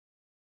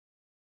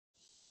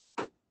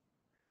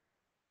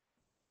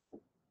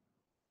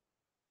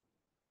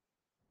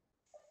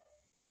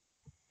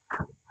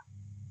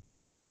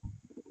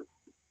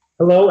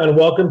Hello and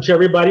welcome to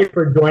everybody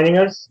for joining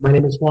us. My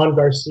name is Juan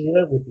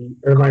Garcia with the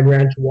Irvine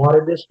Ranch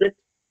Water District.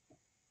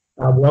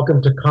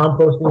 Welcome to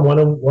Composting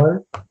 101.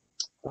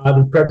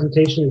 The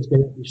presentation is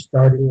going to be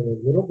starting in a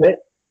little bit.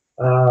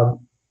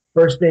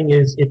 First thing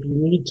is, if you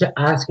need to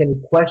ask any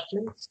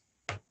questions,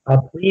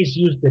 please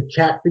use the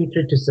chat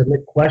feature to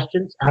submit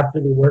questions.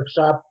 After the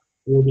workshop,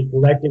 we will be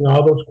collecting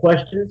all those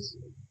questions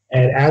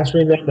and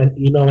answering them and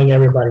emailing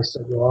everybody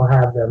so you all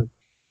have them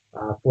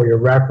for your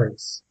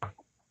reference.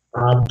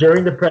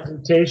 During the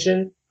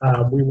presentation,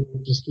 we will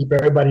just keep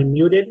everybody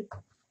muted.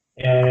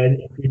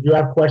 And if you do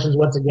have questions,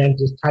 once again,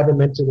 just type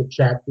them into the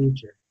chat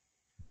feature.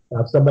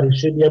 Somebody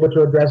should be able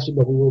to address you,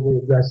 but we will be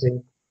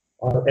addressing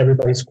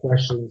everybody's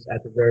questions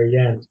at the very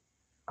end.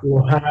 We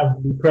will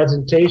have the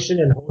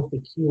presentation and host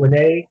the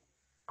Q&A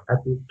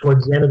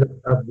towards the end of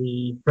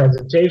the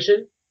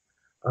presentation.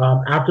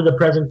 After the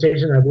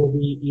presentation, I will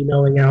be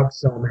emailing out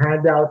some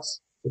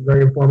handouts, some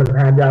very informative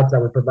handouts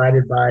that were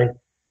provided by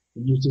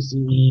the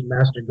UCCE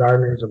Master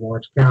Gardeners of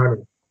Orange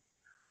County.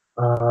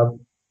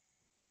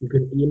 You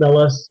can email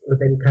us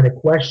with any kind of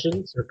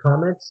questions or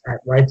comments at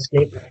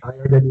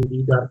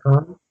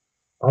rightscape@irwd.com.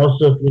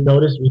 Also, if you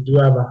notice, we do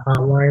have a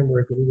hotline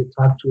where if you need to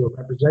talk to a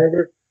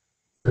representative,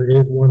 there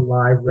is one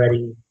live,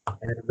 ready,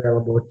 and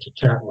available to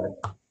chat with.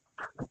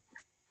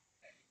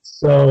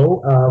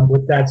 So,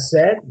 with that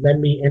said, let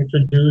me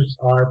introduce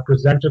our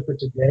presenter for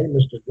today,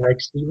 Mr.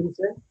 Greg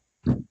Stevenson.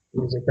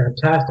 He's a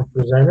fantastic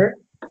presenter.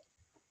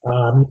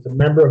 He's a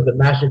member of the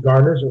Master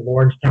Gardeners of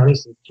Orange County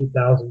since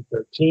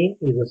 2013.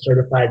 He's a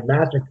certified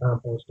master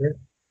composter,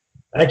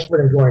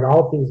 expert in growing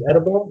all things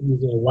edible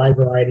using a wide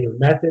variety of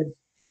methods,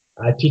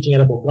 teaching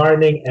edible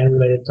gardening and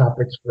related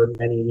topics for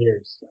many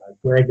years.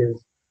 Greg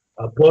is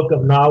a book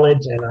of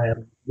knowledge, and I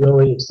am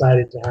really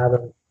excited to have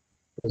him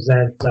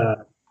present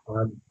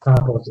on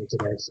composting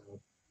today. So,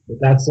 with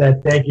that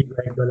said, thank you,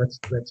 Greg. Let's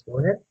go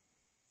ahead.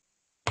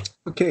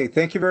 Okay,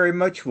 thank you very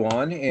much,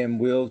 Juan, and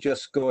we'll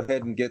just go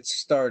ahead and get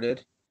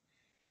started.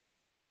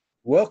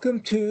 Welcome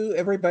to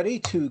everybody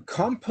to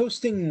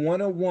Composting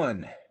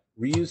 101,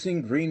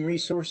 reusing green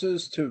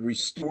resources to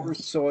restore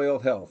soil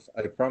health.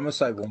 I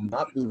promise I will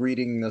not be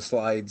reading the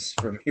slides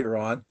from here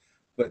on,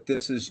 but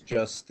this is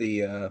just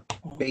the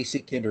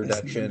basic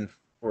introduction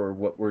for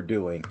what we're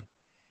doing.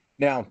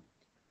 Now,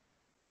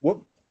 what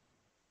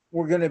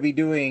we're going to be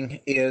doing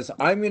is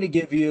I'm going to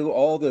give you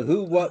all the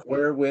who, what,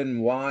 where,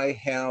 when, why,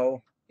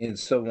 how, and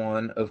so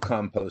on of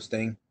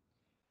composting.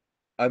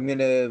 I'm going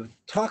to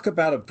talk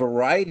about a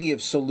variety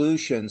of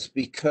solutions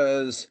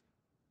because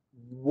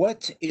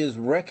what is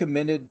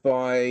recommended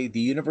by the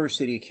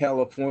University of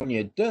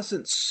California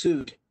doesn't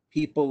suit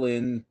people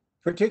in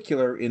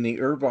particular in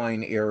the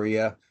Irvine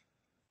area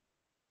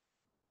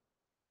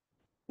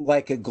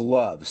like a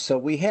glove. So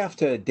we have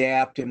to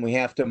adapt and we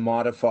have to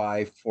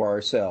modify for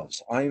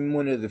ourselves. I'm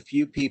one of the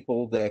few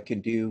people that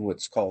can do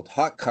what's called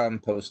hot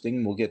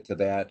composting. We'll get to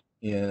that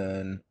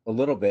in a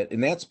little bit.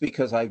 And that's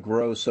because I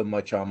grow so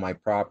much on my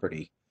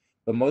property.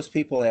 But most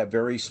people have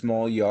very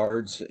small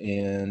yards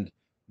and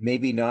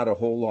maybe not a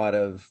whole lot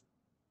of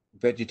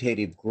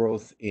vegetative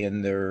growth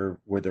in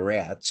where they're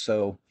at.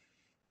 So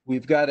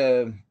we've got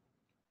to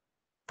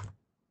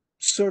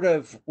sort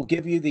of, we'll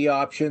give you the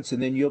options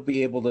and then you'll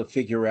be able to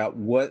figure out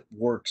what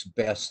works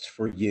best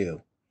for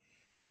you.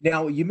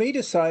 Now, you may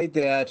decide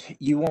that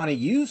you want to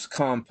use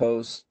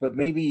compost, but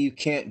maybe you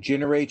can't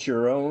generate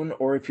your own,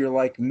 or if you're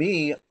like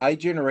me, I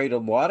generate a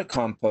lot of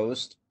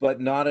compost,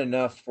 but not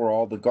enough for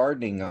all the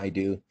gardening I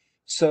do.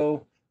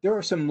 So there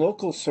are some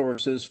local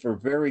sources for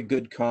very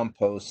good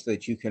compost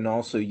that you can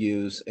also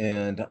use,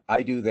 and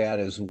I do that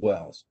as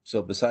well.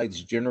 So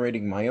besides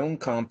generating my own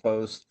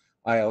compost,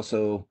 I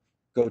also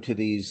go to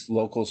these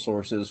local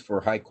sources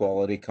for high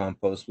quality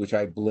compost, which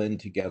I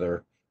blend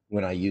together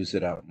when I use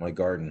it out in my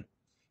garden.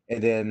 And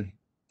then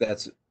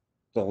that's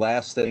the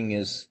last thing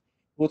is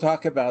we'll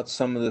talk about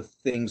some of the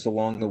things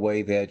along the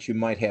way that you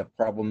might have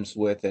problems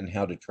with and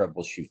how to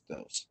troubleshoot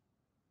those.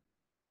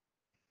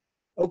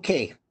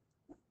 Okay,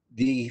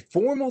 the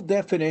formal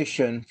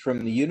definition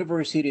from the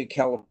University of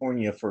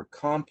California for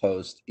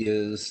compost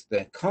is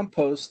that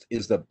compost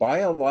is the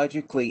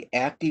biologically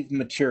active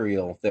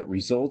material that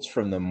results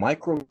from the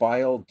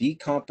microbial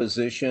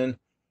decomposition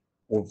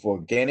of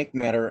organic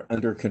matter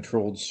under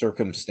controlled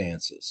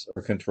circumstances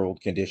or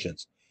controlled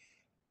conditions.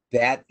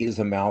 That is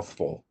a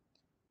mouthful.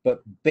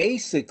 But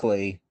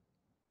basically,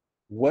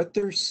 what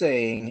they're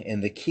saying,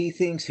 and the key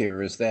things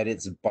here, is that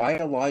it's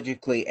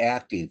biologically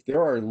active.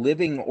 There are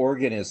living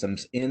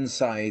organisms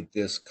inside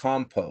this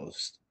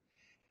compost,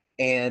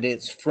 and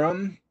it's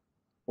from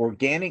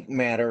organic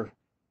matter,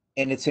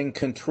 and it's in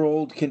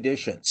controlled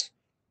conditions.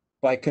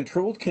 By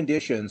controlled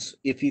conditions,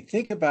 if you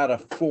think about a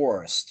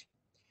forest,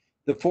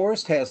 the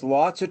forest has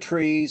lots of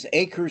trees,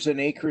 acres and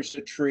acres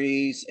of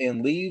trees,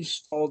 and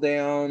leaves fall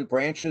down,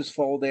 branches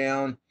fall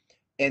down,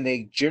 and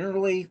they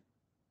generally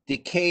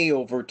decay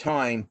over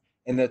time.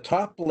 And the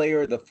top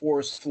layer of the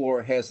forest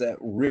floor has that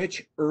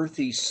rich,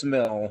 earthy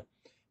smell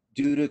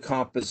due to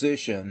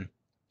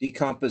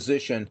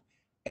decomposition,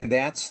 and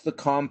that's the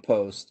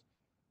compost.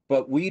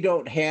 but we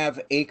don't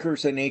have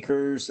acres and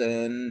acres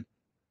and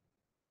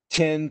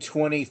 10,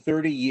 20,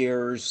 30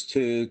 years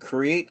to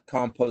create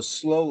compost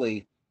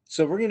slowly.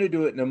 So we're going to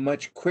do it in a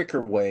much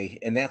quicker way,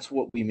 and that's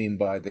what we mean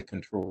by the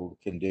controlled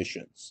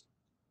conditions.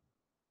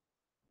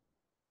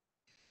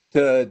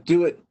 To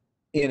do it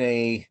in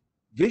a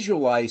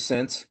visualized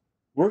sense,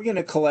 we're going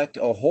to collect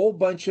a whole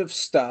bunch of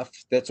stuff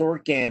that's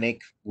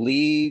organic,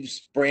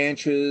 leaves,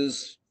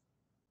 branches,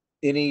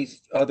 any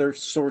other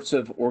sorts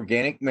of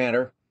organic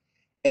matter,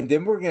 and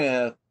then we're going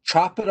to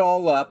chop it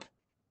all up,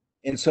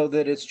 and so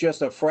that it's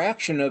just a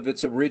fraction of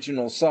its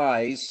original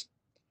size.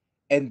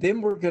 And then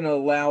we're going to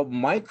allow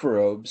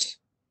microbes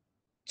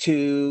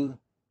to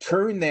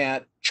turn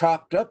that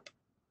chopped up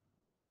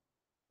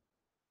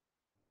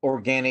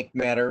organic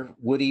matter,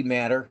 woody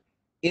matter,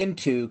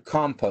 into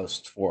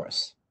compost for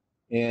us.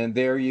 And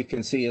there you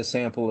can see a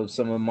sample of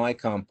some of my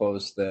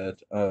compost that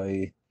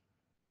I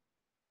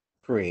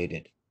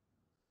created.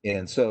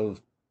 And so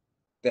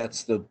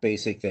that's the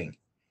basic thing.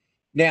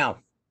 Now,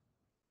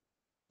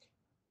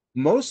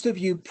 most of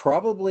you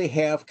probably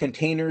have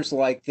containers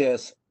like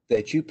this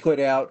that you put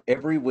out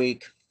every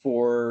week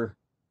for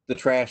the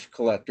trash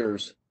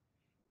collectors.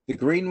 The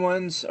green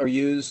ones are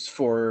used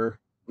for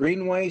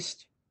green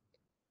waste,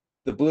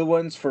 the blue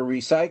ones for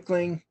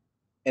recycling,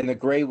 and the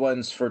gray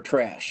ones for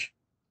trash.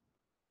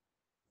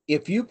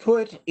 If you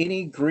put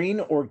any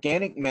green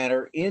organic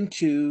matter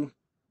into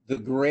the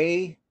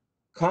gray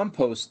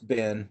compost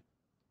bin,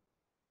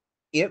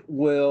 it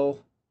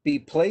will be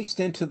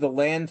placed into the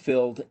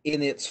landfill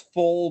in its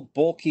full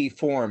bulky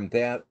form.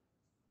 That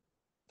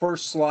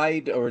first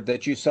slide or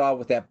that you saw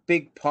with that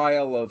big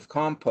pile of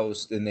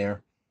compost in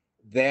there,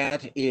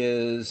 that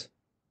is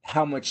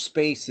how much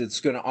space it's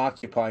going to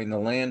occupy in the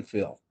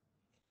landfill.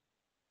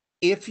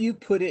 If you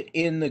put it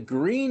in the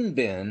green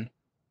bin,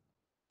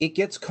 it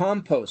gets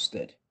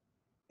composted.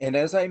 And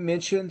as I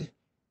mentioned,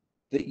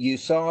 that you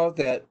saw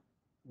that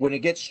when it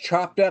gets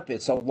chopped up,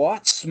 it's a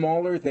lot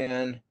smaller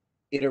than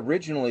it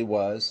originally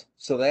was.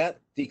 So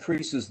that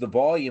decreases the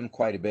volume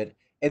quite a bit.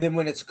 And then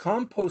when it's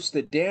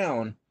composted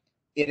down,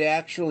 it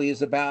actually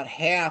is about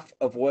half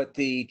of what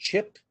the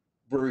chip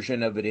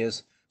version of it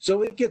is.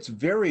 So it gets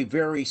very,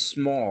 very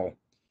small.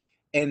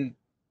 And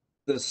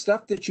the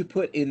stuff that you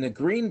put in the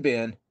green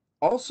bin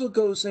also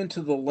goes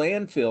into the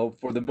landfill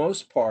for the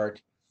most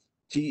part.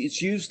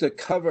 It's used to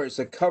cover as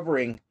a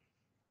covering.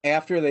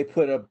 After they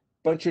put a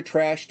bunch of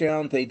trash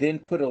down, they then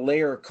put a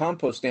layer of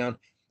compost down,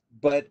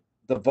 but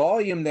the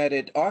volume that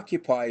it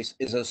occupies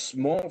is a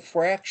small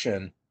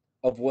fraction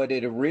of what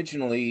it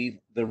the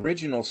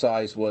original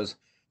size was.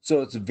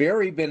 So it's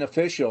very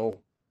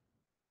beneficial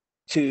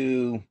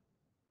to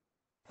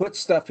put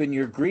stuff in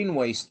your green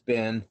waste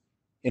bin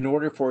in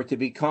order for it to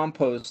be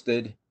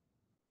composted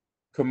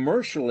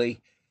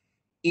commercially,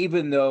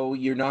 even though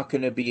you're not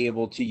going to be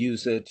able to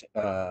use it,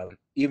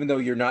 even though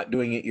you're not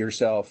doing it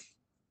yourself.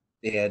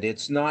 And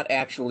it's not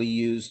actually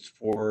used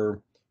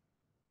for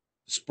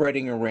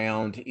spreading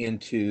around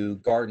into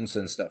gardens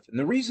and stuff. And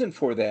the reason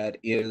for that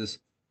is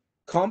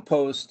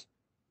compost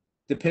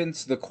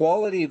depends, the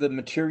quality of the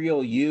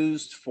material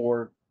used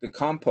for the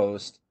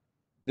compost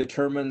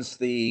determines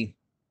the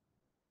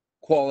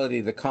quality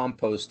of the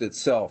compost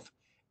itself.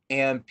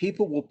 And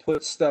people will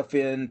put stuff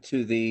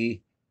into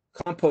the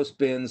compost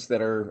bins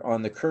that are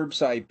on the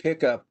curbside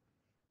pickup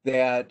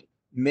that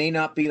may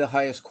not be the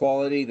highest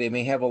quality. They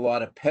may have a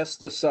lot of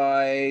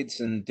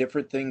pesticides and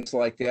different things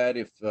like that.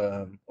 If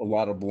a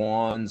lot of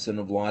lawns and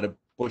a lot of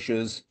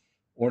bushes,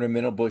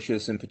 ornamental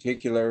bushes in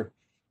particular,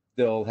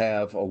 they'll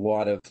have a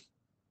lot of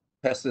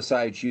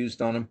pesticides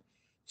used on them.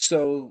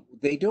 So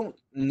they don't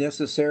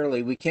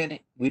necessarily, we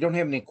don't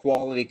have any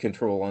quality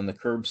control on the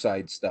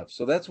curbside stuff.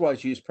 So that's why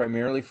it's used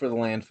primarily for the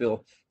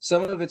landfill.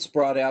 Some of it's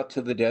brought out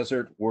to the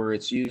desert where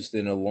it's used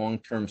in a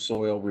long-term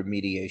soil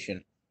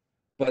remediation.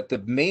 But the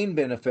main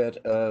benefit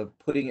of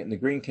putting it in the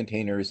green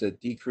container is it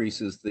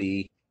decreases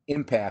the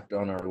impact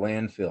on our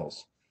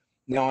landfills.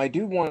 Now, I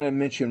do want to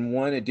mention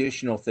one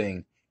additional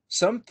thing.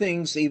 Some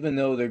things, even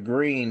though they're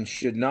green,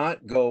 should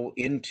not go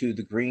into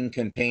the green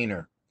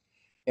container.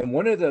 And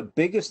one of the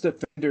biggest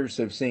offenders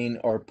I've seen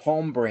are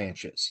palm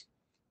branches.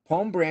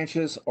 Palm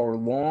branches are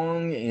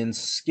long and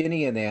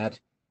skinny in that,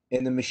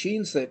 and the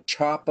machines that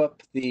chop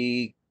up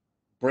the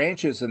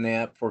branches in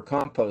that for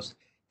compost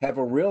have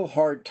a real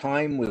hard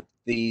time with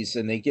these,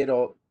 and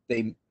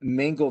they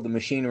mangle the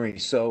machinery.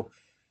 So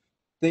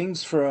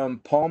things from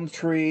palm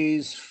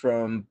trees,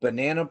 from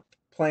banana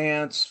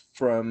plants,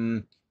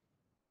 from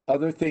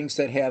other things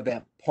that have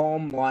that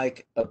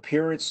palm-like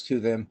appearance to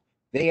them,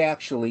 they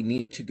actually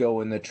need to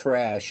go in the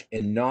trash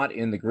and not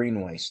in the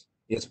green waste.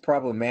 It's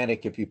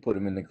problematic if you put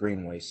them in the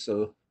green waste.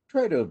 So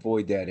try to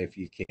avoid that if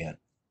you can.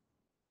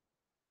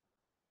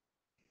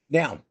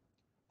 Now,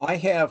 I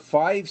have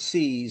 5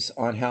 C's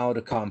on how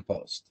to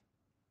compost.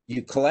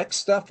 You collect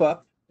stuff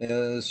up,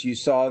 as you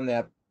saw in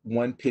that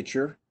one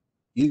picture.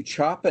 You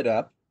chop it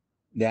up.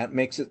 That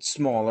makes it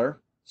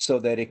smaller so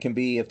that it can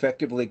be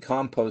effectively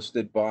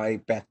composted by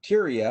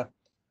bacteria.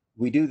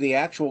 We do the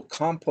actual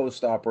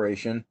compost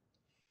operation,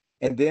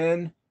 and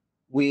then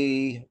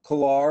we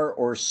collar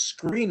or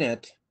screen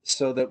it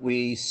so that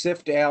we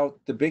sift out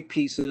the big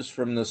pieces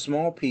from the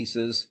small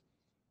pieces,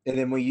 and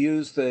then we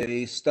use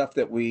the stuff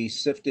that we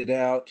sifted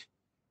out,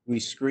 we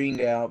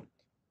screened out,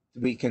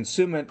 we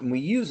consume it, and we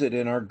use it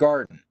in our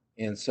garden.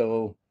 And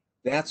so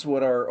that's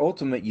what our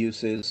ultimate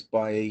use is,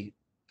 by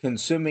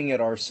consuming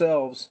it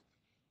ourselves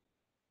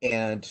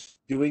and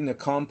doing the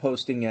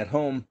composting at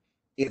home.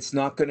 It's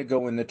not going to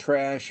go in the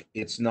trash.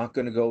 It's not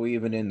going to go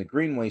even in the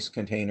green waste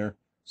container.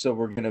 So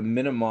we're going to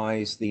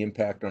minimize the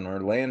impact on our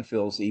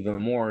landfills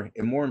even more.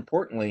 And more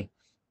importantly,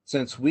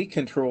 since we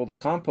control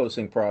the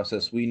composting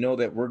process, we know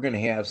that we're going to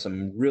have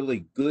some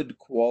really good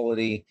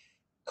quality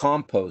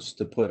compost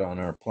to put on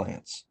our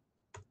plants.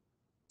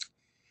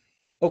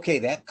 Okay,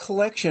 that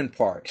collection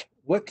part.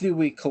 What do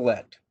we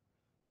collect?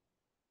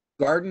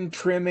 Garden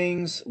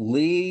trimmings,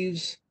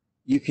 leaves.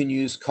 You can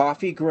use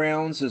coffee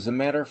grounds. As a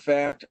matter of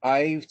fact,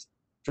 I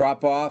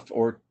drop off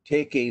or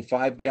take a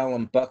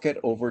 5-gallon bucket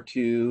over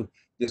to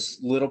this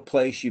little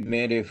place you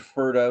may have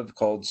heard of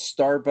called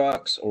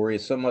Starbucks or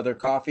some other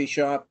coffee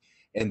shop,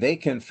 and they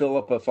can fill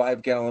up a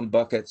 5-gallon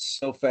bucket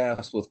so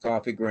fast with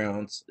coffee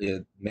grounds,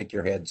 it make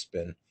your head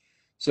spin.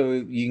 So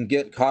you can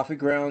get coffee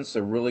grounds.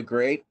 They're really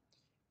great.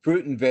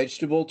 Fruit and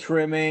vegetable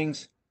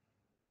trimmings.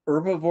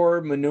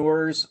 Herbivore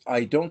manures.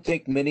 I don't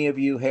think many of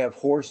you have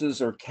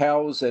horses or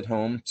cows at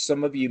home.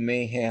 Some of you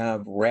may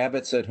have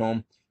rabbits at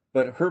home,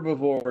 but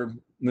herbivore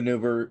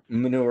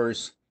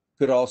manures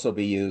could also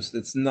be used.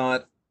 It's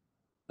not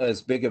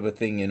as big of a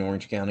thing in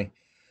Orange County.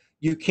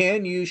 You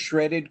can use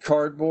shredded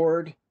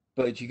cardboard,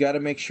 but you got to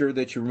make sure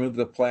that you remove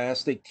the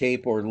plastic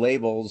tape or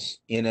labels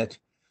in it.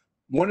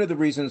 One of the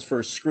reasons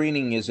for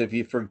screening is if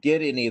you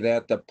forget any of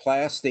that, the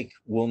plastic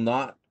will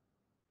not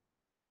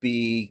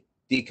be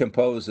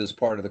decomposed as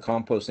part of the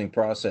composting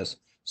process.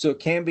 So it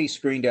can be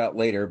screened out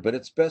later, but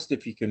it's best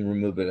if you can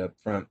remove it up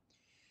front.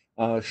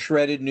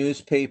 Shredded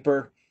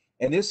newspaper,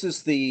 and this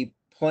is the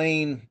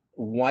plain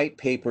white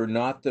paper,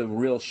 not the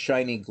real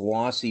shiny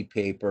glossy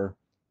paper,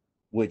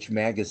 which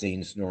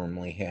magazines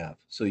normally have.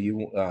 So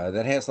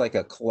that has like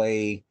a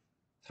clay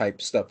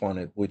type stuff on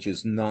it, which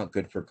is not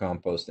good for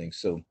composting.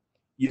 So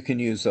you can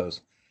use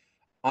those.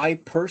 I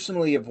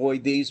personally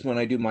avoid these when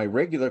I do my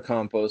regular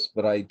compost,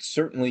 but I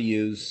certainly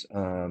use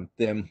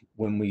them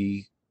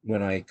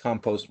when I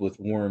compost with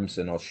worms,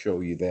 and I'll show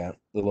you that a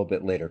little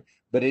bit later.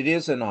 But it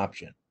is an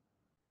option.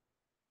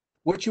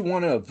 What you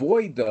want to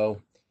avoid,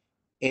 though,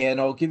 and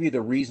I'll give you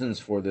the reasons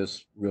for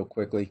this real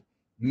quickly: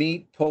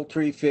 meat,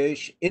 poultry,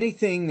 fish,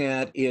 anything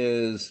that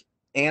is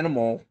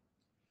animal.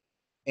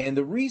 And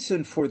the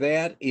reason for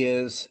that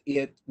is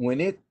when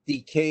it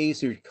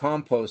decays or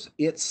composts,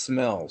 it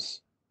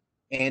smells,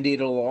 and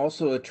it'll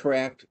also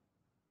attract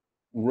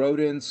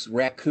rodents,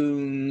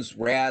 raccoons,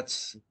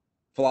 rats,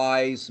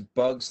 flies,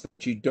 bugs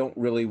that you don't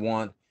really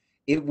want.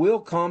 It will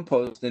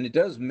compost, and it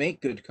does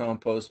make good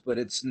compost, but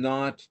it's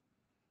not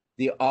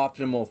the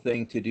optimal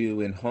thing to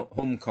do in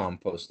home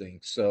composting.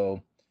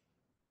 So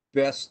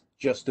best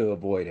just to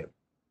avoid it.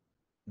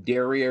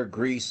 Dairy or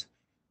grease,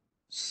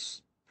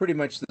 pretty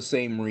much the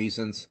same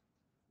reasons.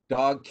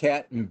 Dog,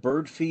 cat, and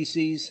bird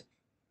feces,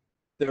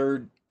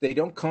 they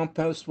don't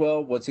compost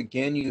well. Once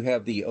again, you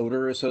have the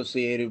odor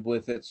associated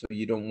with it, so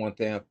you don't want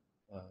that.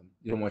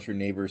 You don't want your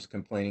neighbors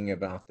complaining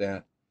about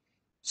that.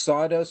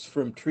 Sawdust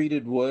from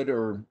treated wood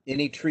or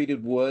any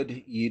treated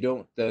wood,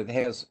 that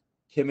has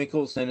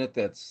chemicals in it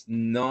that's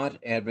not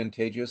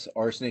advantageous.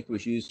 Arsenic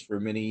was used for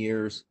many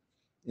years,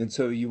 and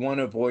so you want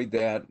to avoid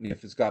that.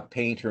 If it's got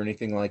paint or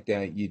anything like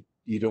that,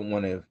 you don't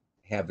want to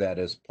have that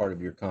as part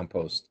of your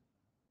compost.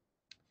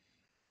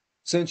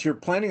 Since you're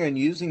planning on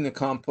using the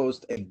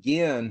compost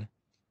again,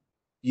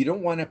 you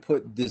don't want to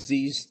put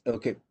disease.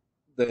 Okay,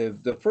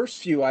 the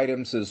first few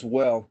items as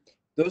well,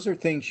 those are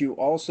things you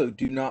also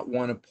do not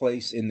want to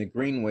place in the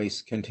green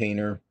waste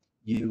container.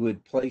 You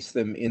would place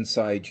them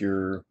inside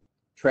your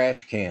trash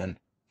can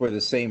for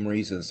the same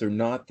reasons. They're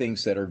not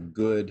things that are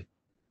good.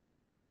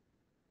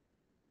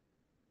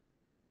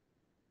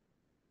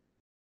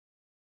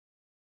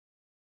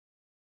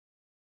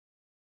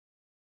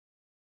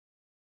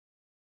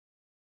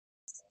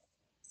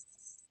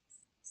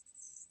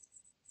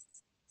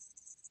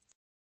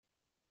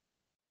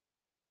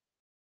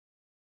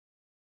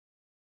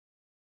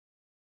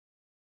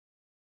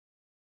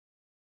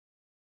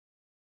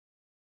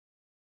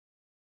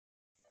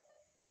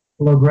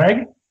 Hello,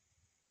 Greg.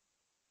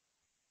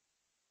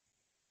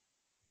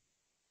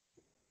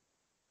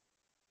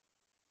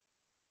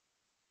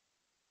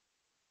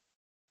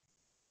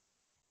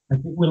 I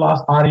think we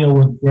lost audio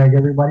with Greg.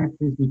 Everybody,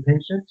 please be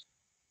patient.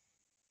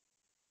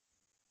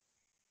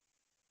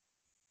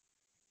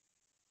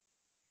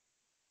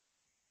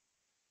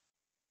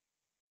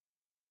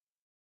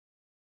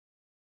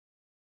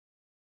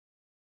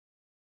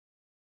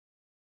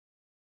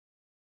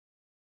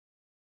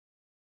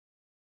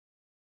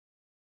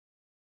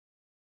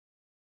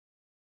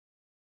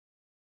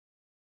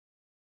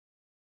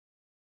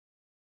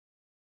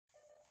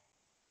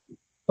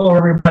 Hello,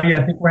 everybody.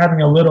 I think we're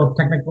having a little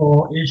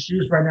technical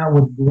issues right now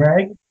with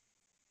Greg.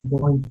 I'm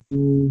going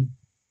to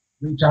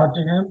reach out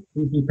to him.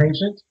 Please be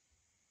patient.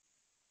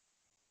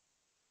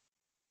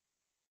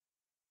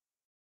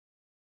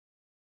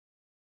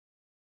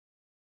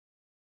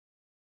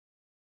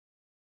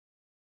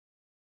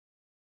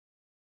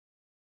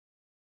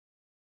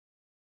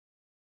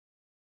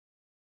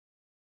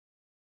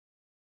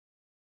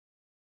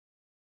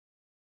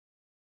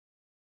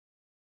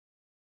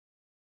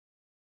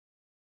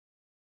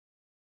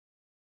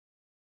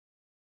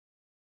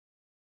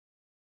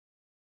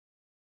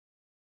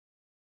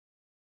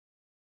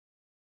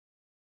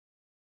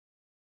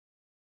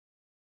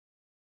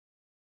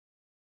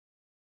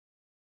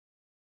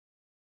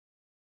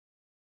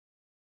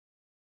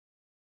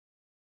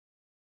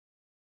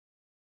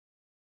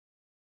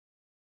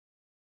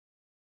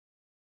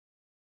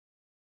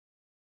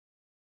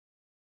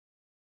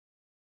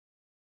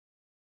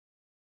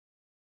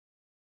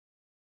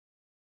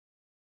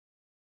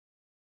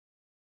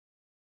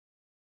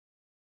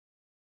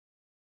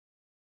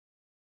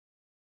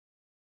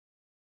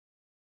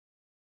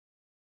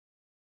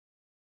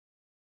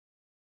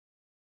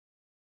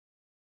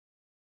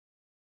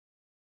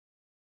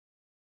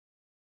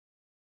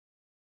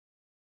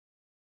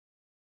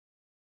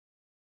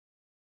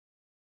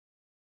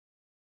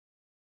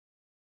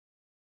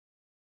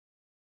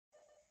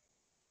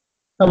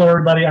 Hello,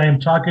 everybody. I am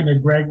talking to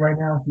Greg right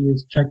now. He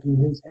is checking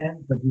his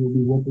end, but he will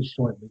be with us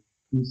shortly.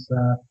 Please,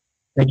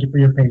 thank you for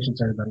your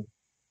patience, everybody.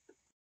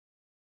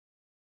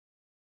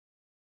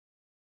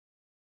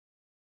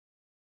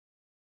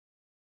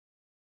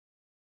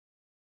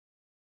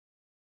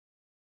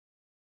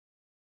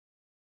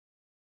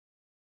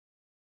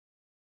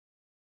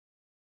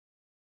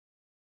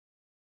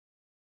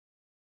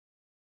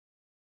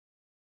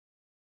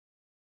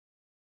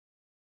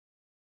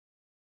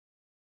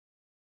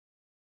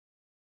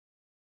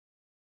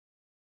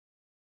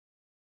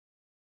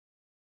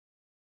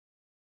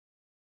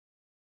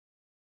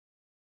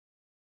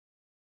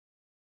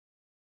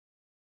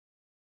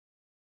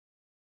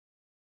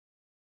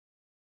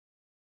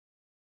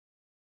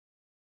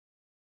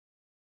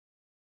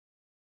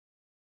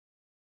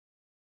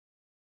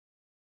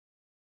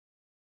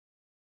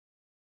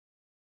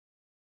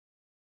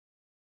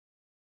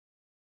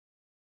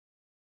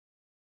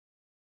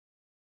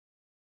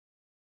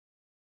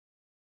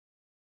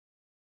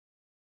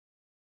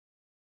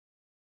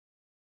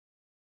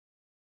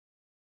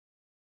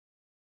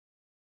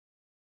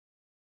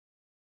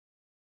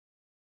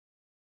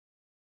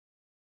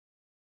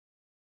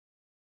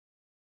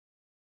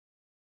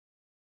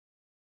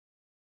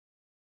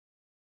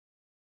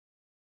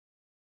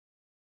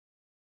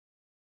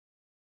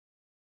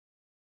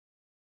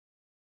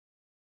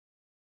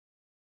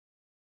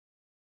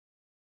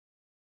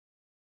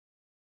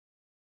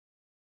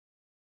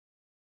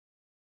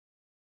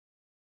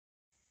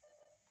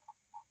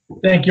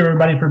 Thank you,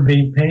 everybody, for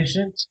being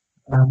patient.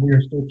 We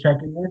are still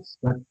checking this,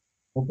 but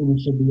hopefully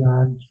we should be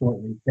on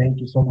shortly. Thank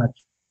you so much.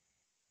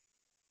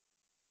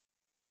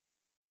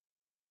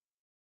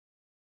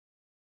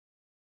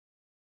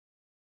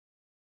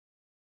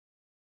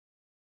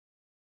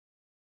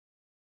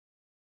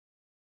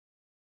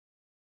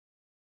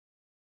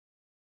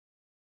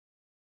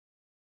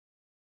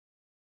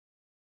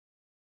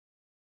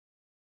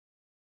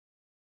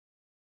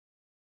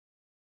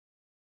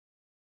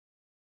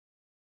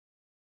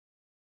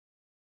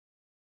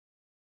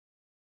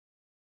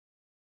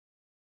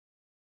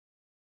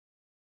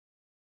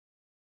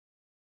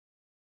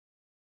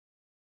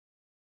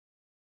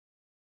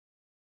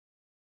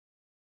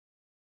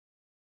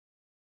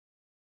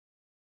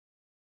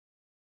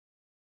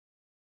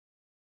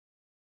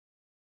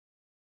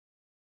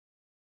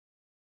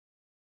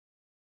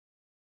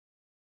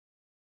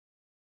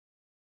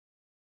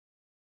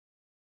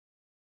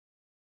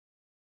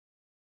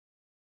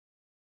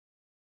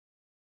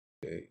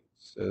 Okay,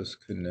 says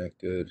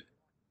connected.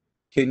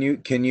 Can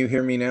you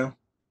hear me now?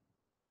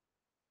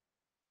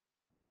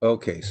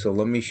 Okay, so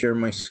let me share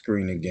my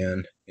screen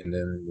again, and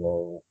then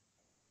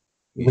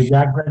We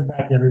got Greg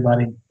back,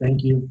 everybody.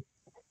 Thank you.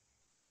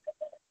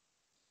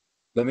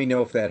 let me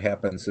know if that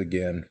happens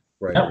again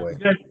right Yep, away. we're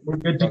good. We're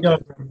good to Okay.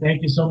 go.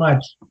 Thank you so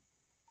much.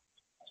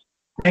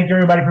 Thank you,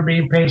 everybody, for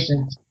being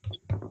patient.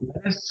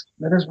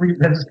 Let us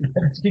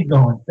keep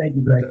going. Thank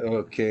you, Greg.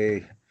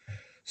 Okay.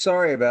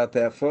 Sorry about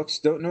that, folks.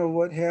 Don't know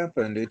what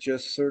happened. It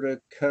just sort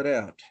of cut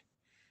out.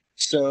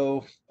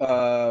 So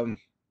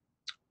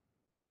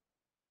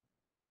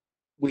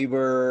we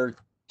were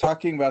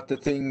talking about the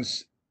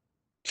things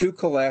to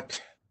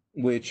collect,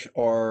 which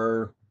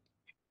are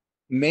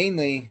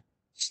mainly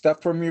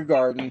stuff from your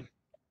garden,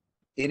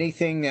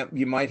 anything that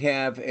you might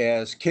have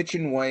as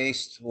kitchen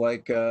waste,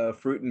 like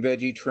fruit and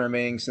veggie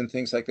trimmings and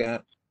things like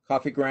that.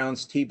 Coffee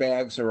grounds, tea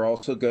bags are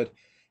also good.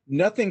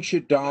 Nothing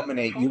should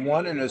dominate. You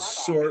want an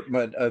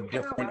assortment of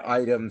different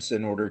items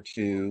in order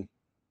to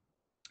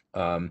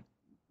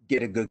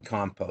get a good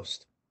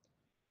compost.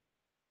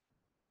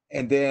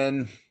 And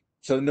then,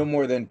 so no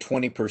more than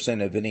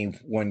 20% of any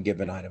one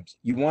given items.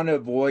 You want to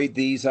avoid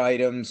these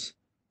items.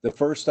 The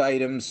first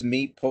items,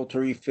 meat,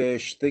 poultry,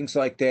 fish, things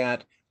like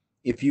that.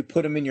 if you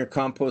put them in your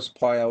compost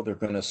pile, they're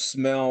going to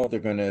smell, they're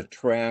going to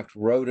attract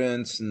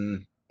rodents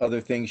and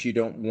other things you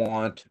don't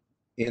want,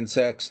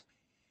 insects,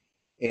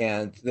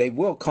 and they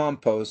will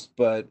compost,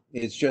 but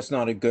it's just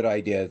not a good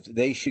idea.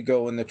 They should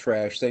go in the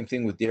trash. Same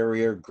thing with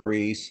dairy or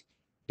grease,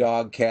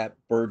 dog, cat,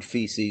 bird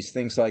feces,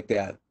 things like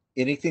that.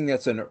 Anything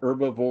that's an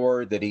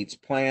herbivore that eats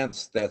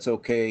plants, that's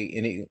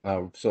okay.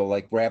 So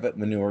like rabbit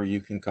manure,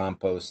 you can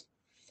compost,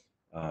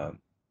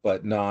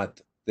 but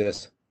not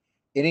this.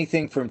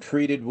 Anything from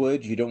treated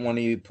wood, you don't want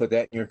to put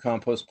that in your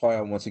compost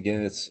pile. Once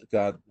again, it's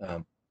got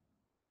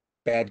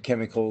bad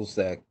chemicals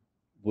that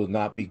will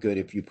not be good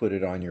if you put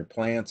it on your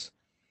plants.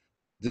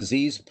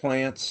 Diseased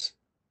plants,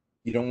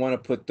 you don't want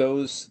to put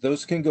those.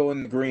 Those can go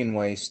in the green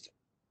waste.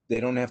 They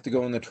don't have to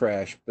go in the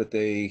trash, but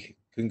they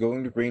can go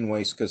into green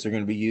waste because they're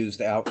going to be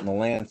used out in the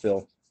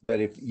landfill. But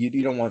if you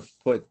don't want to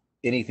put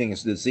anything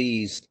as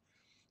diseased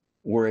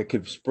where it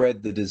could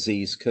spread the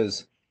disease,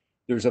 because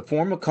there's a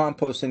form of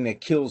composting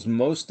that kills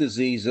most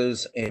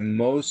diseases and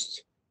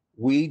most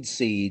weed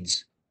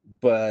seeds,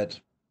 but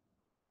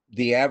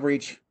the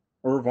average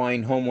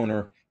Irvine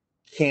homeowner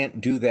can't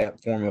do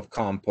that form of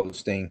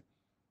composting.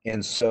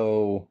 And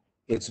so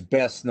it's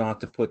best not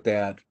to put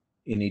that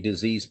in any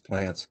diseased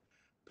plants.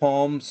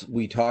 Palms,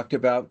 we talked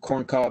about.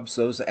 Corn cobs,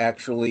 those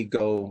actually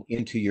go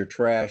into your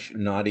trash,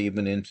 not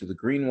even into the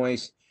green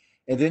waste.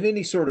 And then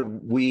any sort of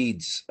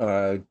weeds,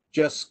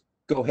 just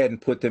go ahead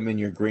and put them in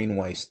your green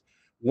waste.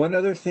 One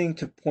other thing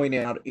to point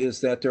out is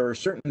that there are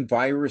certain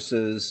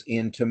viruses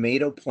in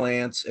tomato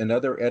plants and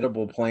other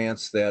edible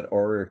plants that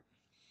are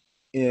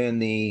in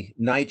the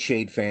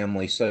nightshade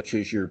family, such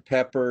as your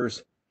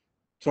peppers,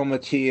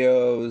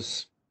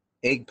 tomatillos,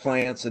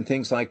 eggplants, and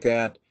things like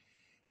that.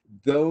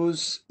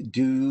 Those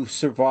do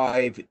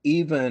survive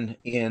even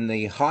in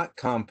the hot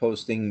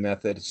composting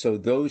method, so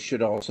those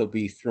should also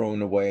be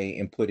thrown away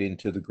and put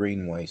into the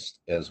green waste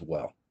as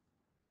well.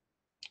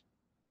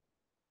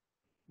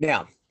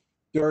 Now,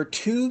 there are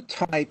two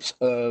types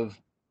of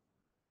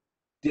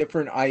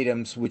different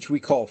items which we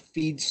call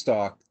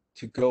feedstock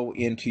to go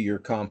into your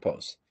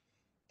compost.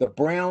 The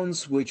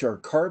browns, which are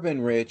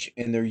carbon rich,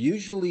 and they're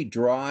usually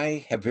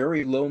dry, have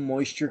very low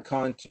moisture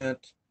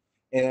content.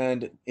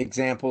 And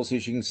examples,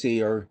 as you can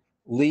see, are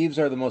leaves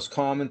are the most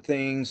common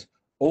things.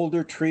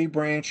 Older tree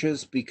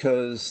branches,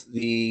 because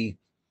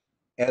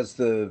as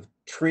the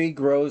tree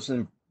grows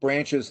and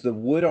branches, the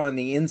wood on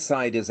the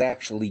inside is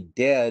actually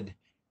dead,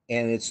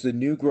 and it's the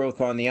new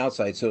growth on the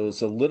outside. So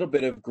it's a little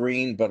bit of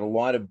green, but a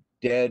lot of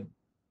dead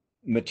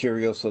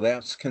material. So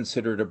that's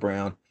considered a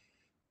brown.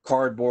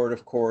 Cardboard,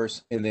 of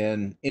course, and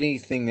then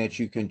anything that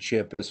you can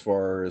chip as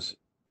far as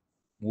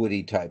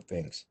woody type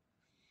things.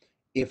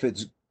 If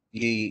it's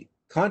the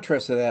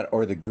contrast of that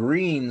are the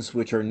greens,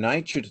 which are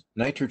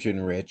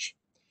nitrogen rich,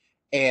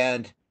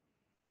 and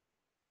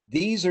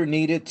these are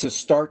needed to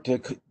start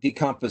the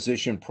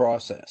decomposition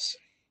process.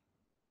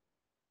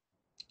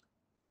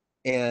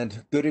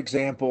 And good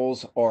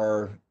examples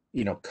are,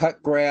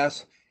 cut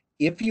grass.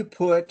 If you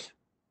put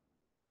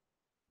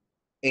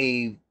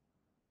a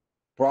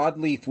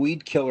broadleaf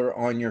weed killer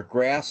on your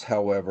grass,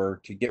 however,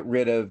 to get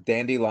rid of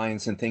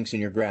dandelions and things in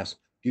your grass,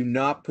 do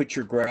not put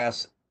your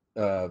grass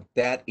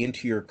that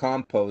into your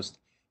compost,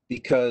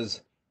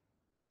 because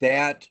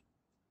that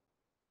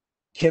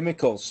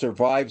chemical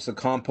survives the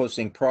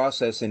composting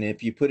process, and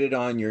if you put it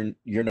on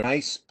your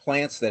nice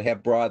plants that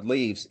have broad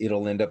leaves,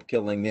 it'll end up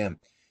killing them.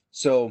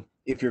 So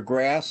if you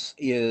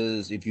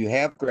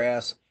have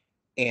grass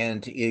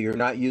and you're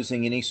not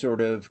using any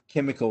sort of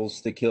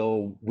chemicals to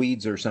kill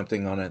weeds or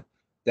something on it,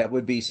 that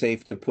would be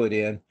safe to put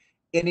in.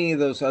 Any of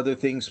those other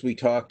things we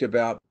talked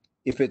about,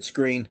 if it's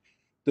green.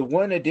 The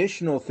one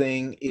additional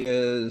thing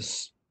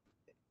is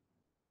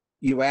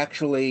you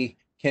actually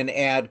can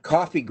add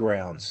coffee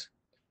grounds,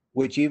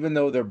 which, even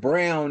though they're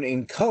brown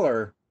in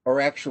color, are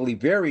actually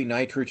very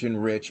nitrogen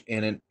rich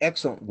and an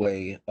excellent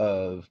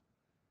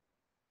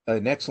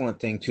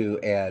thing to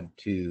add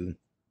to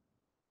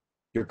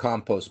your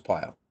compost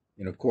pile.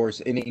 And of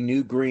course, any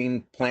new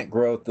green plant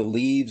growth, the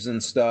leaves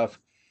and stuff,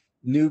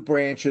 new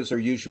branches are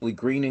usually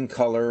green in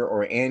color,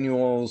 or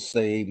annuals,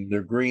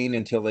 they're green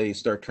until they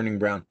start turning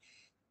brown.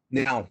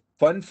 Now,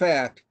 fun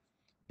fact,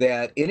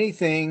 that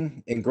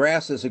anything, and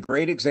grass is a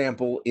great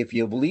example, if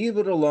you leave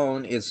it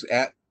alone, it's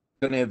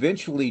going to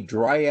eventually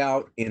dry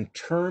out and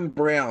turn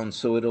brown.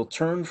 So it'll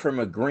turn from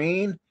a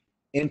green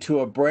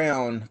into a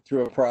brown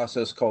through a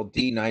process called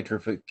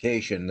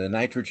denitrification. The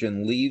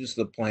nitrogen leaves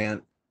the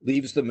plant,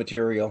 leaves the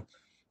material,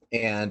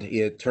 and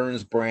it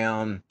turns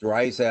brown,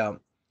 dries out,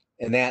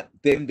 and that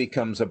then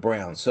becomes a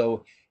brown.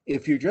 So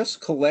if you're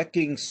just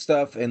collecting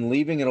stuff and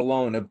leaving it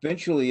alone,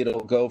 eventually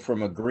it'll go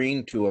from a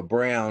green to a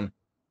brown.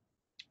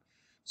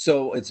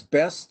 So it's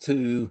best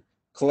to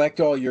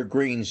collect all your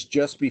greens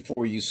just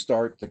before you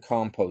start the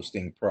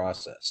composting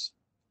process.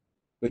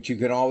 But you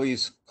can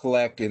always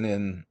collect and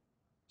then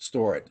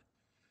store it.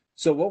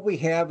 So what we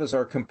have is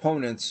our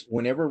components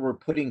whenever we're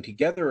putting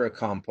together a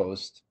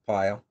compost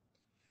pile.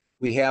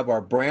 We have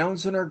our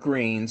browns and our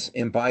greens,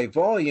 and by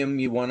volume,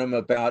 you want them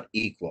about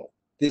equal.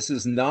 This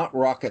is not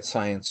rocket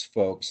science,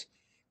 folks.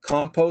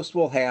 Compost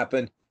will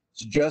happen.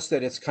 It's just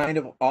that it's kind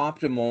of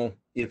optimal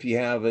if you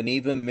have an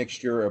even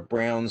mixture of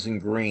browns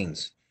and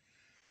greens.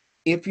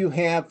 If you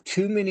have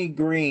too many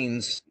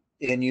greens,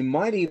 and you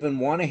might even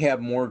want to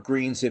have more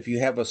greens if you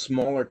have a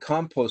smaller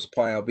compost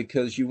pile,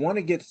 because you want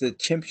to get the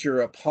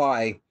temperature up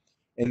high,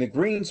 and the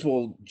greens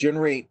will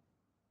generate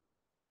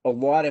a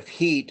lot of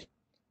heat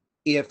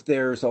if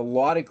there's a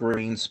lot of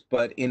greens,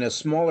 but in a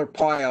smaller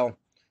pile,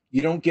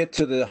 you don't get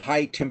to the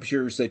high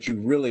temperatures that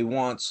you really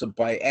want. So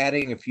by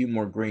adding a few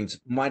more greens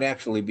might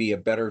actually be a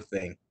better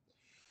thing.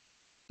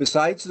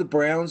 Besides the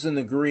browns and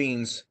the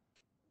greens,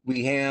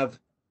 we have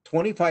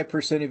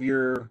 25% of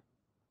your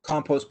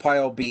compost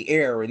pile be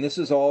air, and this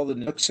is all the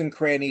nooks and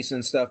crannies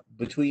and stuff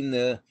between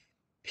the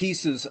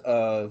pieces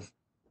of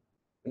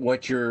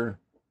what you're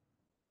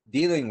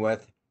dealing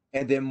with.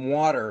 And then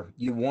water.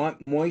 You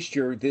want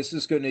moisture. This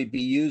is going to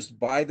be used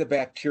by the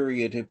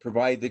bacteria to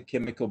provide the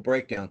chemical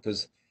breakdown,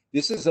 because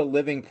this is a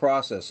living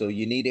process. So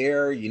you need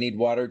air, you need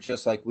water,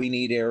 just like we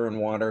need air and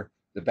water.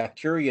 The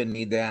bacteria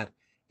need that.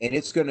 And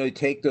it's going to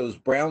take those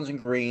browns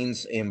and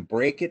greens and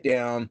break it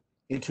down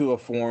into a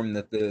form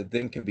that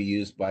then can be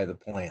used by the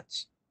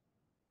plants.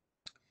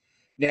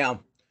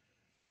 Now,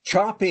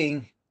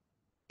 chopping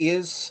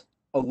is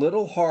a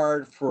little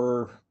hard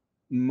for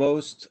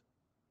most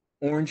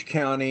Orange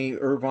County,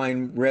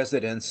 Irvine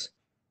residents,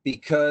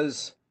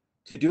 because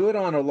to do it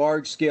on a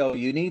large scale,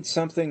 you need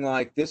something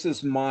like, this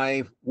is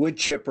my wood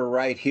chipper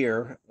right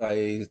here,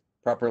 I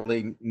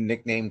properly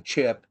nicknamed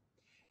Chip,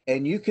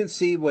 and you can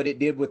see what it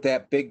did with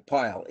that big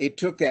pile. It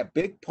took that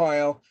big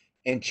pile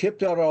and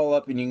chipped it all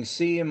up, and you can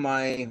see in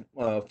my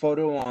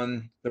photo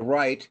on the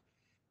right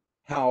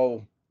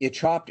how it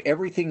chopped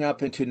everything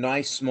up into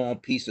nice small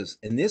pieces.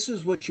 And this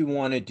is what you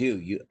want to do.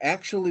 You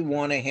actually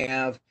want to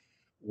have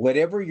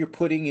whatever you're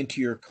putting into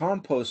your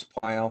compost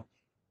pile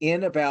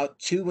in about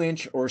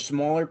 2-inch or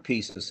smaller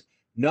pieces.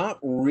 Not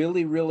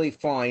really, really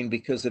fine,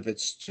 because if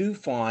it's too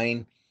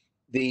fine,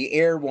 the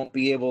air won't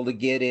be able to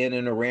get in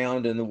and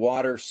around and the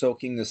water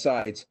soaking the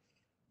sides.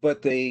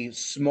 But the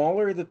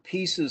smaller the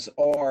pieces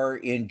are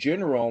in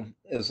general,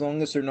 as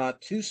long as they're not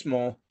too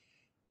small,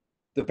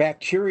 the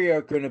bacteria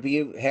are going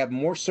to have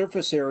more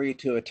surface area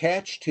to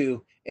attach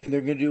to, and they're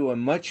going to do a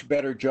much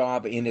better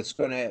job, and it's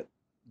going to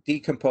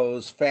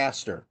decompose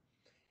faster.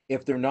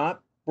 If they're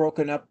not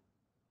broken up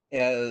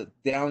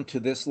down to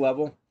this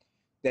level,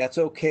 that's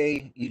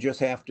okay. You just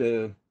have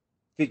to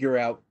figure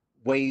out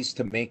ways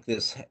to make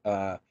this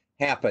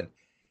happen.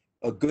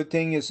 A good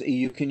thing is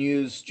you can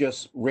use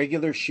just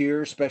regular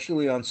shear,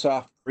 especially on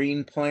soft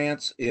green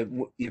plants.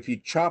 If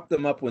you chop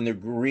them up when they're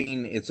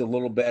green, it's a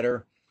little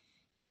better.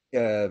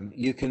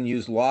 You can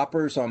use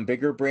loppers on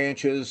bigger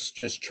branches,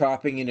 just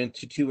chopping it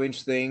into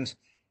 2-inch things.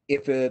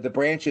 If the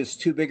branch is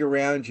too big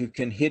around, you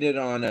can hit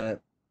it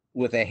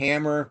with a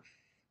hammer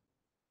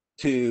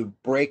to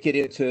break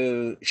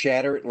it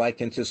shatter it like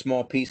into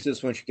small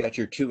pieces once you got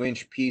your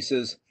 2-inch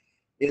pieces.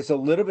 It's a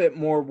little bit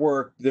more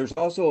work. There's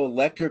also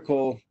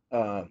electrical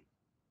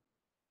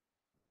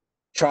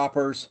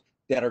choppers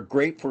that are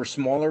great for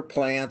smaller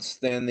plants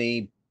than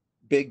the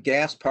big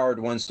gas-powered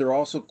ones. They're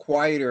also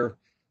quieter,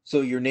 so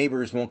your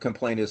neighbors won't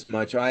complain as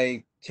much.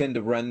 I tend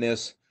to run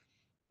this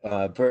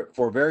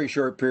for very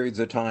short periods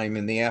of time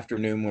in the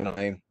afternoon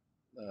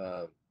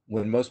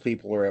when most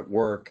people are at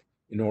work,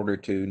 in order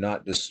to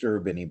not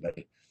disturb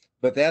anybody.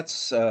 But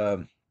that's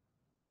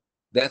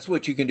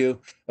what you can do.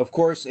 Of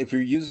course, if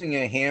you're using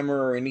a hammer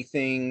or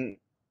anything,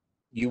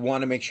 you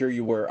want to make sure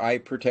you wear eye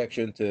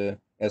protection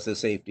as a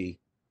safety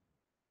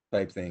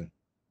type thing.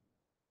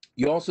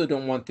 You also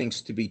don't want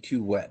things to be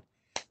too wet.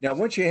 Now,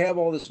 once you have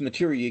all this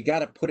material, you got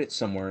to put it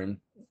somewhere, in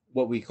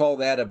what we call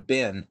that a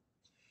bin.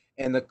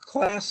 And the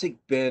classic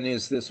bin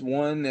is this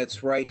one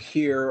that's right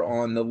here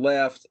on the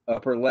left,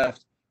 upper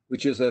left,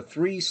 which is a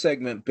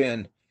 3-segment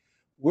bin.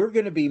 We're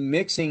going to be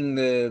mixing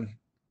the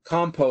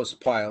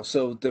compost pile.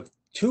 So the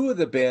 2 of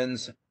the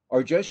bins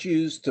are just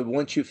used to,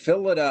 once you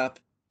fill it up,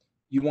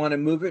 you want to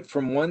move it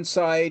from one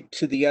side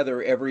to the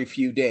other every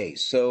few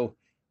days. So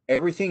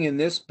everything in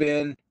this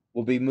bin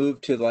will be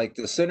moved to like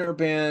the center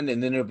bin,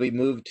 and then it'll be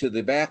moved to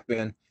the back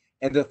bin.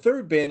 And the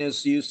 3rd bin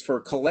is used for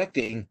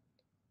collecting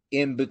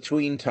in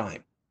between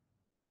time.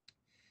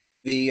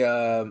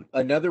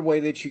 Another way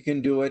that you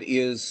can do it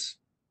is,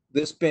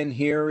 this bin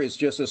here is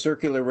just a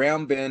circular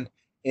round bin,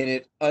 and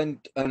it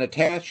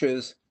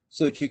unattaches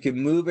so that you can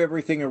move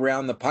everything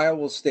around. The pile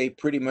will stay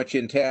pretty much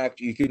intact.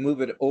 You can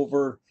move it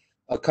over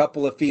a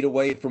couple of feet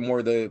away from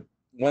where the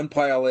one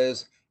pile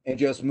is, and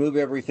just move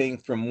everything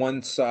from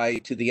one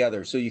side to the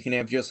other. So you can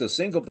have just a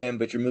single bin,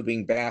 but you're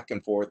moving back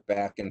and forth,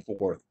 back and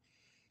forth.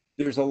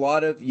 There's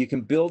you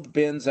can build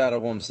bins out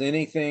of almost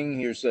anything.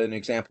 Here's an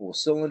example of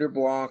cylinder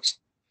blocks.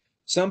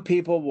 Some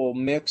people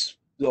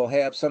they'll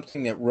have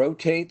something that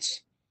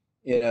rotates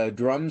in a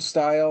drum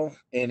style,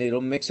 and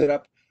it'll mix it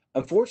up.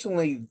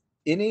 Unfortunately,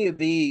 any of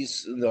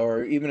these,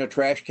 or even a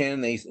trash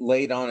can, they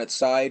lay it on its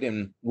side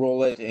and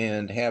roll it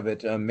and have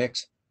it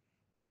mix.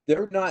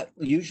 They're not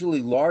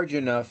usually large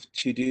enough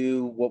to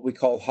do what we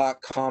call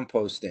hot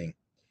composting.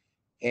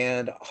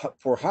 And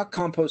for hot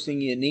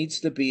composting, it needs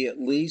to be at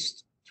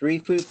least 3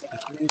 foot by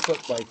 3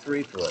 foot by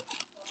 3 foot.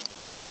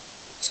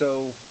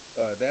 So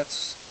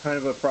that's kind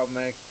of a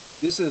problematic.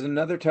 This is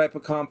another type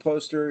of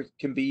composter. It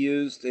can be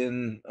used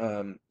in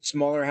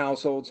smaller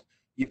households.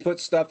 You put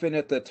stuff in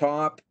at the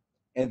top,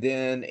 and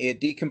then it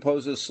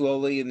decomposes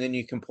slowly, and then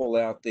you can pull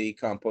out the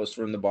compost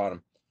from the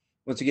bottom.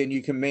 Once again,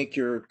 you can make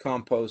your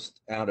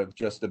compost out of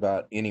just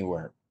about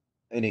anywhere,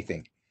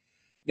 anything.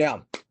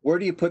 Now, where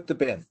do you put the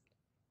bin?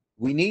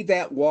 We need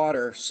that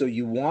water, so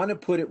you want to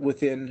put it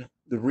within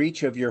the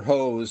reach of your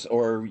hose,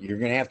 or you're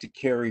going to have to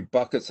carry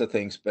buckets of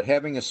things. But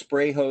having a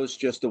spray hose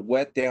just to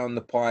wet down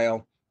the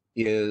pile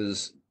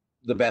is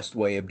the best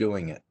way of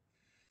doing it.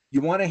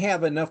 You want to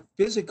have enough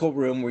physical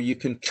room where you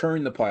can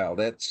turn the pile.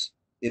 That's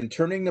in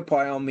turning the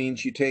pile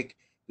means you take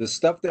the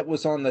stuff that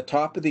was on the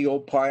top of the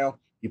old pile,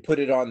 you put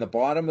it on the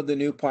bottom of the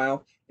new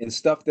pile, and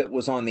stuff that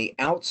was on the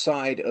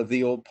outside of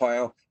the old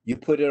pile, you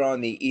put it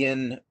on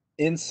the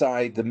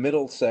inside, the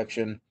middle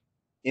section,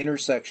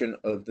 intersection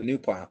of the new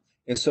pile.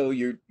 And so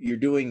you're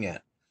doing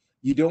that.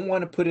 You don't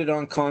want to put it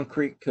on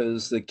concrete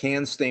because the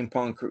can stain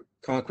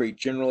concrete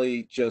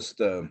generally just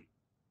a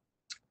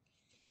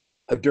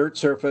dirt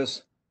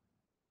surface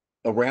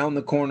around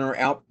the corner,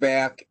 out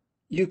back.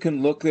 You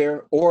can look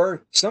there,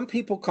 or some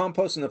people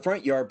compost in the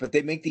front yard, but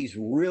they make these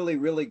really,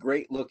 really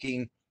great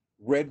looking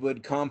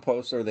redwood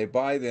composts, or they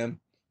buy them,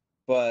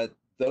 but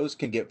those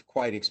can get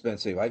quite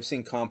expensive. I've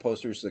seen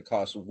composters that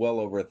cost well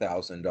over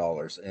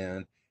 $1,000,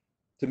 and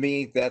to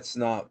me, that's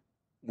not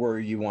where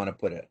you want to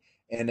put it.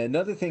 And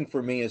another thing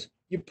for me is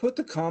you put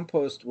the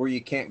compost where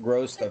you can't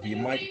grow stuff. You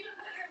might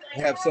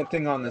have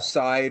something on the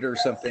side or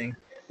something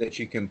that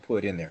you can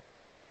put in there.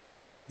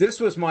 This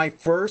was my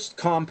first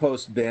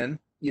compost bin.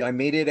 I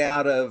made it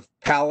out of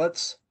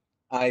pallets.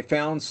 I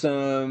found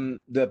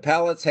the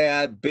pallets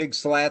had big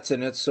slats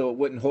in it so it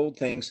wouldn't hold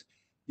things.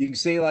 You can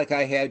see like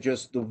I had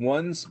just the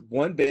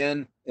one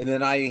bin, and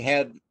then I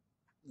had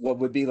what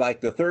would be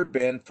like the third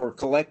bin for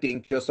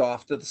collecting just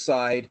off to the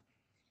side.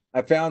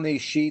 I found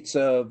these sheets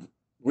of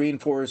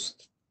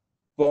reinforced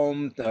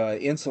foam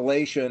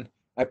insulation.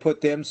 I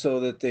put them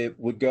so that they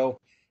would go.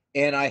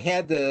 And I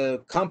had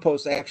the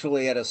compost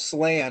actually at a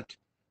slant.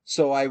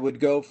 So I would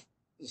go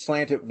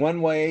slant it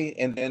one way,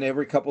 and then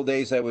every couple of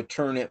days I would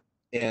turn it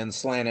and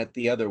slant it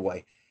the other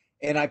way.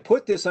 And I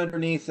put this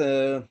underneath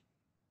a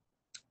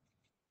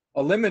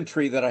lemon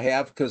tree that I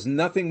have because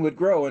nothing would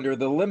grow under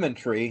the lemon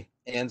tree.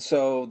 And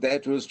so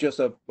that was just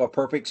a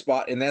perfect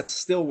spot. And that's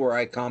still where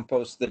I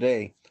compost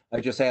today. I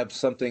just have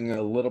something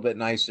a little bit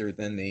nicer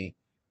than the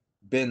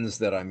bins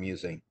that I'm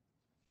using.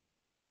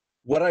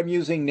 What I'm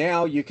using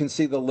now, you can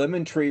see the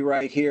lemon tree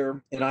right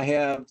here. And I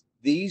have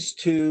these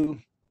two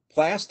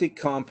plastic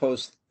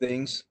compost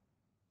things.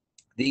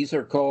 These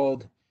are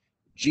called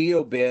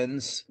geo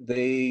bins.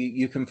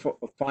 You can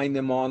find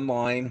them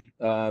online.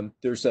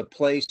 There's a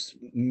place,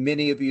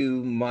 many of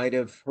you might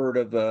have heard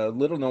of, a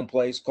little known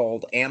place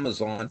called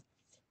Amazon.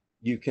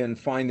 You can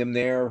find them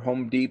there.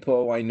 Home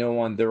Depot, I know,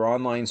 on their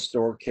online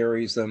store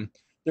carries them.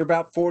 They're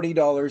about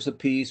 $40 a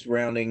piece,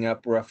 rounding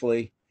up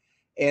roughly.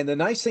 And the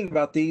nice thing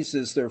about these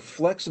is they're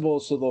flexible,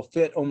 so they'll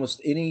fit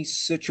almost any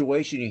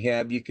situation you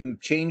have. You can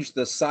change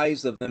the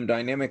size of them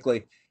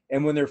dynamically.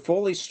 And when they're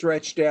fully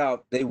stretched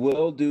out, they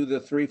will do the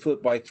 3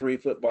 foot by 3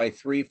 foot by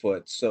 3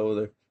 foot.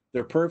 So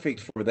they're perfect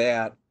for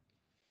that.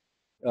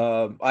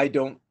 I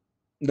don't,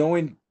 no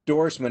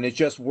endorsement. It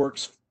just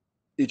works.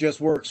 It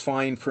just works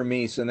fine for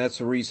me. So that's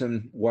the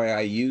reason why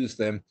I use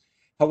them.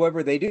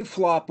 However, they do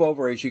flop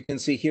over, as you can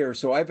see here.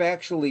 So I've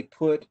actually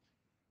put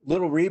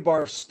little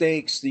rebar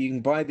stakes. You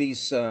can buy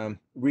these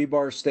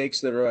rebar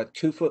stakes that are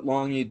 2 foot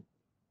long. You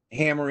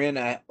hammer in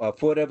a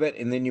foot of it,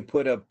 and then you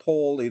put a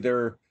pole,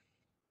 either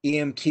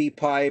EMT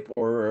pipe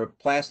or a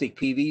plastic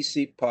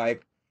PVC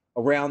pipe,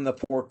 around the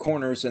four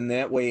corners, and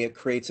that way it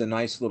creates a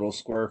nice little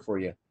square for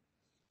you.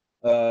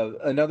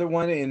 Another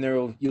one,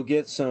 and you'll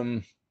get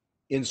some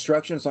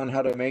instructions on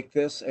how to make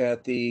this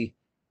at the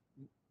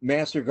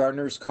Master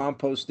Gardener's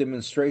Compost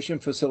Demonstration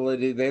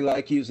Facility. They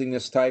like using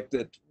this type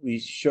that we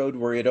showed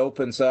where it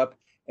opens up,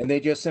 and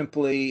they just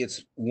simply,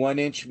 it's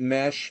 1-inch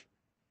mesh,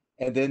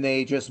 and then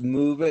they just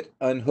move it,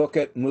 unhook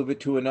it, move it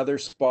to another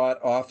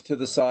spot off to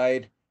the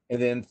side,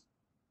 and then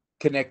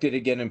connect it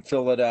again and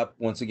fill it up,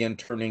 once again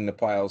turning the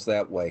piles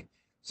that way.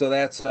 So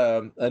that's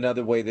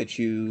another way that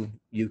you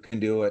can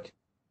do it.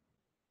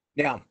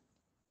 Now,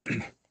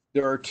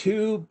 there are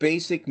two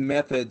basic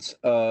methods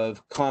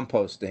of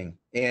composting,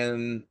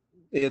 and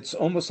it's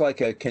almost like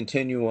a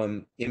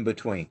continuum in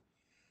between.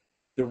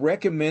 The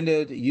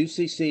recommended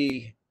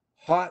UCCE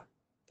hot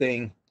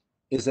thing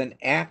is an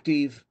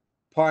active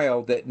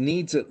pile that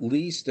needs at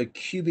least a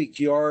cubic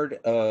yard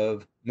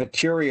of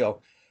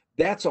material.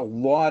 That's a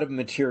lot of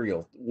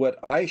material.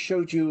 What I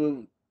showed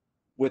you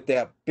with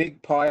that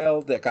big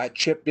pile that got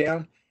chipped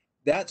down,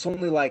 that's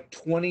only like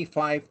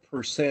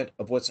 25%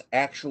 of what's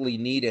actually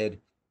needed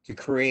to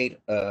create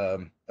a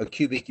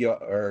cubic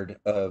yard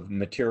of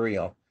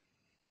material.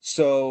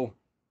 So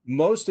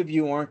most of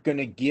you aren't going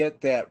to get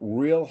that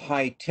real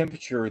high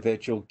temperature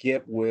that you'll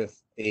get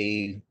with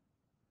a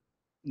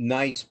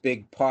nice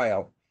big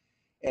pile.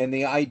 And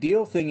the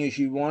ideal thing is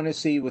you want to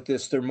see with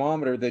this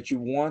thermometer that you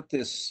want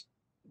this,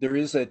 there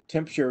is a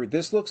temperature.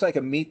 This looks like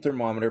a meat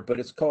thermometer, but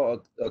it's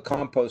called a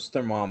compost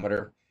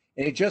thermometer.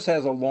 And it just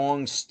has a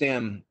long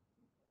stem,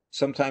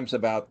 sometimes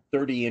about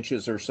 30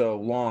 inches or so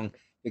long,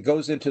 that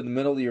goes into the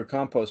middle of your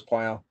compost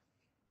pile.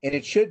 And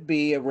it should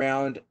be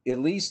around, at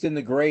least in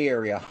the gray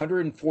area,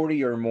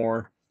 140 or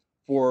more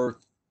for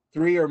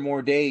 3 or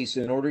more days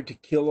in order to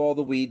kill all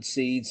the weed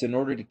seeds, in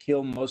order to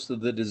kill most of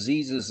the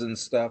diseases and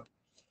stuff.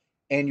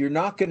 And you're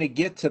not going to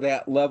get to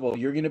that level.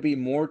 You're going to be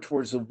more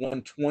towards the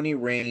 120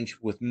 range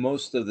with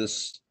most of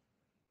this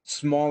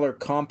smaller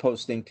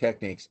composting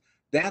techniques.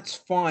 That's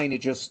fine.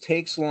 It just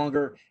takes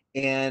longer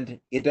and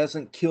it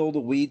doesn't kill the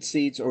weed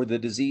seeds or the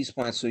disease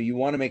plants. So you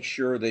want to make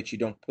sure that you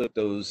don't put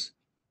those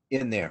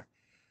in there.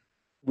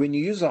 When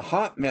you use a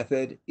hot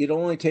method, it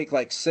only takes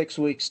like 6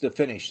 weeks to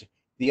finish.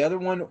 The other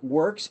one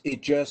works.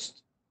 It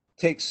just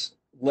takes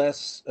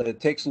less,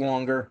 it takes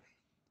longer.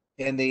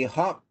 And the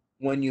hot,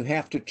 when you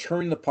have to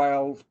turn the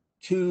pile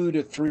 2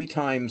 to 3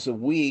 times a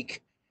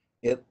week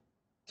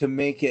to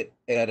make it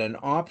at an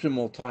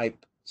optimal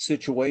type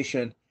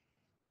situation.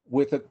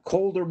 With a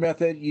colder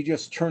method, you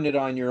just turn it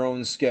on your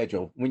own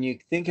schedule. When you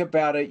think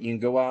about it, you can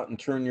go out and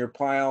turn your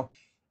pile,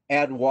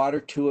 add water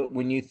to it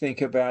when you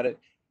think about it.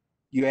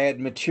 You add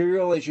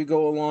material as you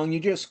go along. You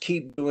just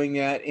keep doing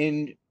that,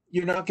 and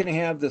you're not going to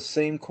have the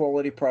same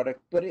quality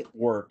product, but it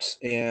works.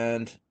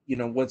 And,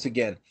 once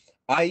again,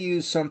 I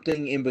use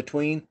something in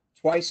between.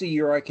 Twice a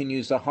year, I can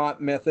use the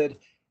hot method,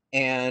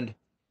 and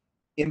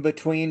in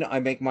between, I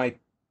make my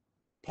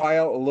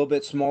pile a little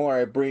bit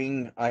smaller.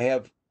 I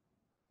have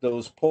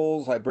those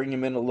poles, I bring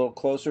them in a little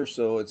closer,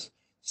 so it's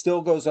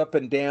still goes up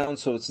and down,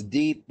 so it's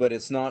deep, but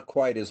it's not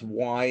quite as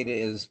wide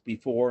as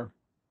before,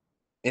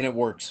 and it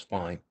works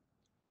fine.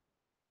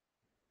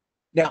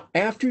 Now,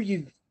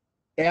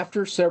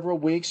 after several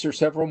weeks or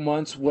several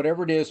months,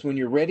 whatever it is, when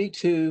you're ready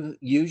to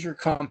use your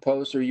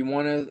compost or you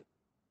want to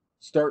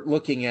start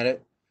looking at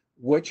it,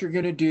 what you're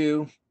going to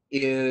do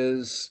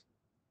is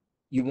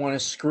you want to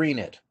screen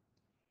it.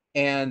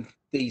 And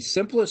the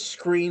simplest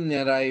screen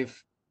that I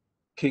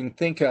can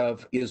think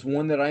of is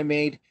one that I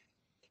made.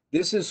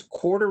 This is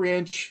 1/4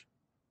 inch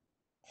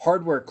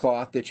hardware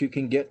cloth that you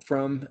can get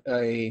from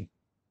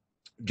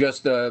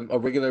just a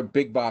regular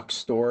big box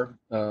store,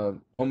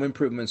 home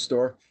improvement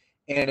store,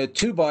 and a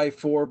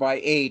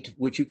 2x4x8,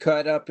 which you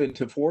cut up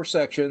into 4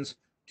 sections,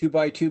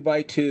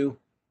 2x2x2,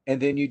 and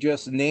then you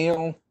just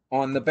nail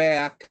on the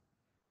back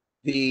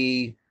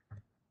the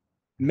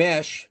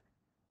mesh,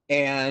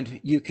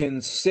 and you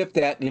can sift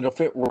that, and it'll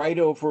fit right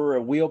over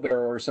a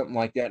wheelbarrow or something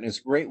like that, and it's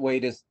a great way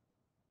to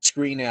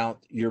screen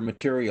out your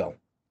material.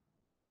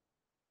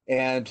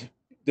 And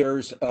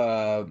there's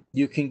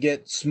you can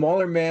get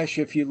smaller mesh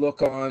if you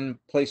look on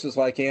places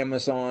like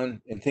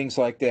Amazon and things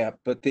like that.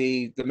 But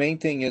the main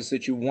thing is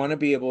that you want to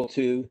be able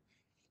to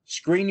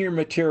screen your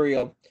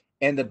material,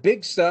 and the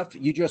big stuff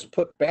you just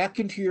put back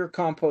into your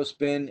compost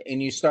bin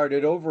and you start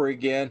it over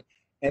again.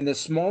 And the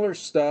smaller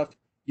stuff,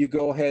 you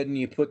go ahead and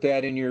you put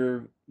that in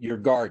your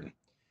garden.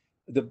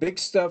 The big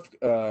stuff,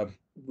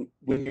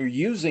 when you're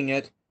using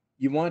it,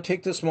 you want to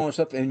take the smaller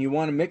stuff and you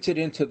want to mix it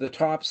into the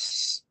top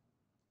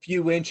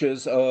few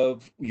inches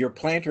of your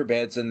planter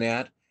beds and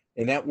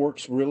that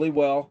works really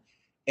well.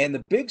 And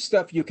the big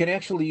stuff, you can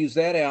actually use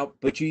that out,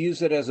 but you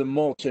use it as a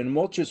mulch, and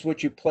mulch is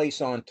what you place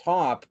on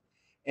top.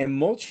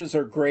 And mulches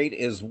are great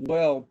as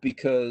well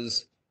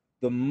because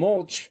the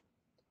mulch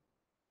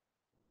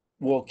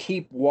will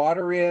keep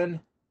water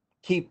in,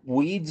 keep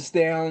weeds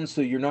down,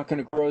 so you're not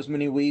going to grow as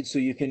many weeds, so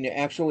you can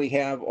actually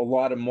have a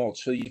lot of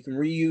mulch, so you can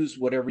reuse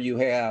whatever you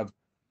have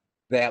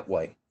that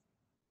way.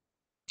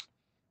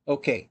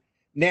 Okay,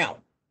 now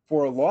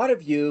for a lot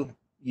of you,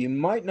 you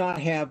might not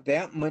have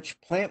that much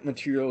plant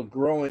material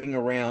growing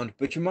around,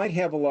 but you might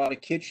have a lot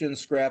of kitchen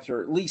scraps,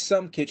 or at least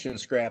some kitchen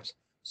scraps.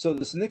 So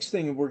this next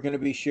thing we're going to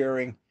be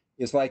sharing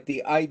is like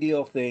the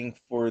ideal thing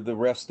for the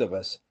rest of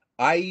us.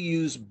 I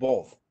use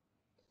both.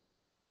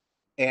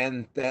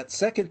 And that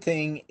second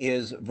thing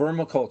is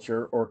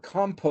vermiculture, or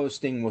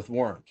composting with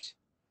worms.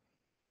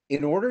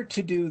 In order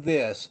to do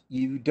this,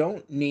 you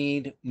don't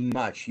need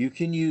much. You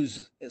can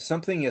use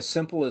something as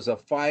simple as a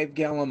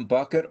 5-gallon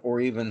bucket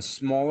or even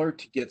smaller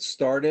to get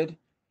started.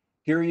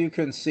 Here you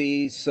can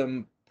see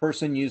some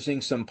person using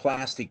some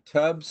plastic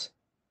tubs.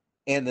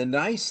 And the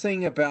nice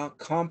thing about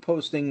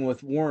composting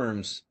with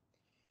worms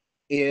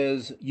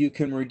is you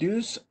can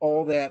reduce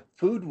all that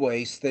food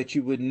waste that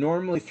you would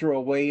normally throw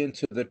away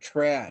into the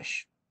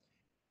trash.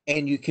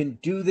 And you can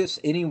do this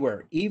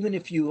anywhere, even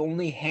if you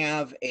only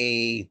have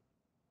you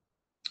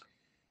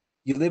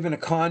live in a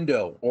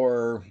condo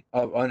or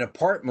an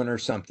apartment or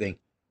something,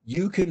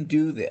 you can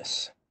do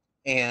this.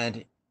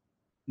 And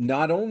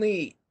not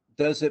only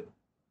does it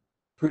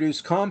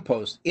produce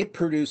compost, it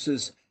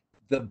produces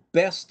the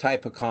best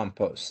type of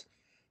compost.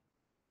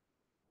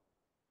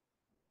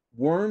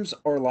 Worms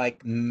are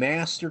like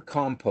master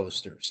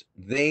composters.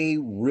 They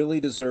really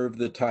deserve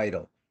the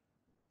title.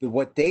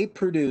 what they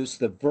produce,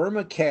 the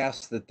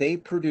vermicast that they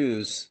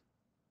produce,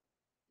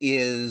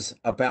 is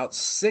about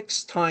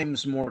 6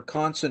 times more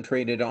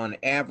concentrated on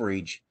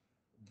average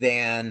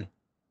than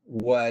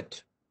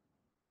what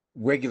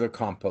regular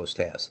compost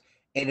has.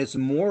 And it's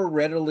more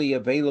readily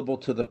available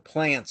to the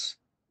plants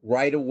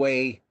right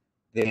away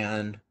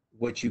than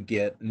what you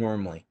get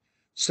normally.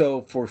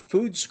 So for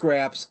food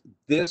scraps,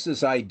 this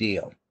is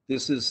ideal.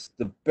 This is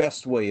the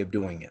best way of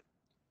doing it.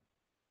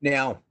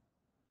 Now,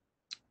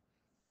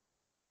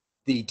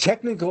 the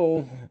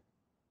technical,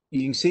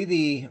 you can see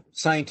the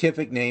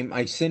scientific name,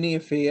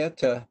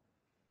 Iciniophyta,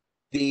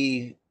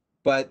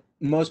 but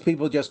most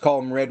people just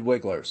call them red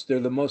wigglers. They're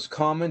the most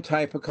common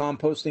type of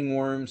composting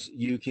worms.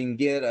 You can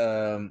get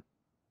a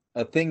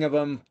thing of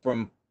them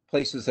from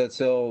places that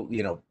sell,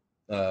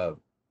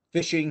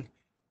 fishing.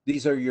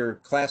 These are your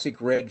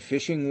classic red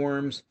fishing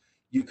worms.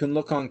 You can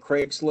look on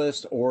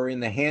Craigslist, or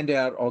in the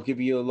handout, I'll give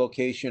you a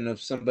location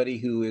of somebody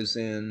who is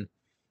in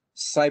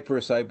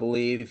Cyprus, I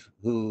believe,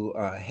 who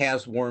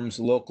has worms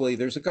locally.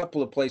 There's a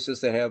couple of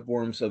places that have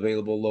worms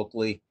available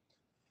locally.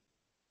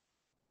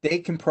 They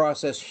can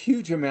process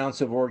huge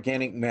amounts of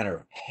organic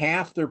matter,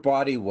 half their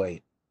body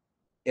weight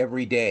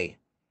every day,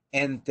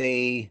 and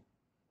they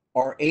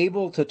are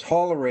able to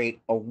tolerate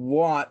a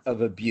lot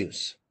of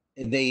abuse,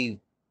 and they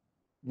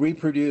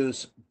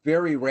reproduce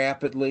very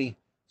rapidly.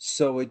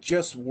 So it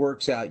just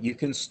works out. You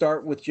can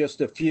start with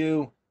just a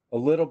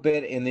little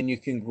bit, and then you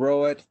can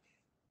grow it.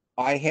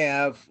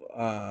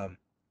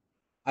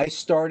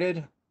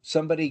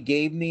 Somebody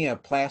gave me a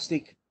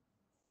plastic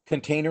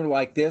container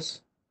like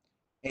this,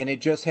 and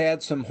it just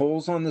had some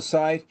holes on the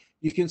side.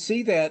 You can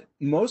see that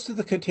most of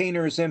the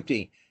container is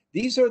empty.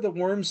 These are the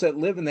worms that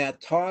live in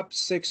that top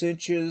 6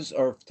 inches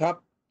or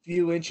top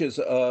few inches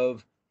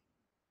of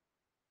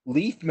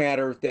leaf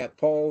matter that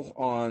fall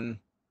on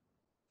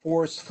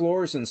forest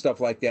floors and stuff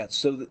like that.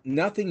 So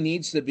nothing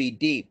needs to be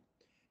deep.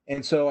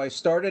 And so I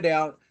started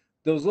out,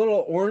 those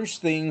little orange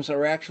things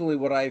are actually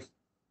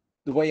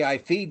the way I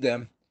feed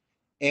them.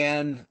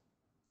 And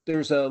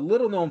there's a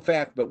little known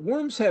fact, but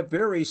worms have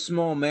very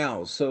small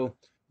mouths. So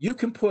you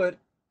can put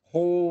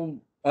whole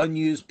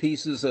unused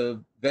pieces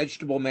of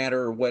vegetable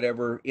matter or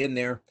whatever in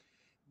there,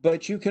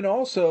 but you can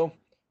also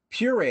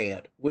puree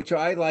it, which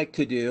I like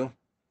to do.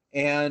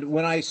 And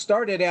when I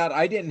started out,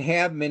 I didn't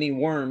have many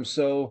worms,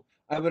 so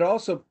I would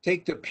also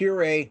take the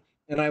puree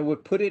and I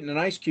would put it in an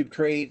ice cube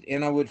tray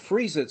and I would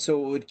freeze it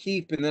so it would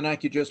keep, and then I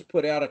could just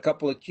put out a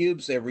couple of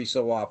cubes every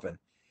so often.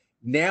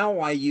 Now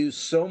I use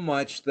so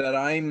much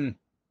that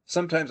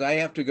sometimes I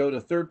have to go to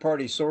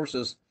third-party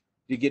sources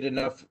to get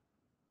enough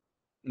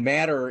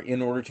matter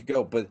in order to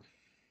go. But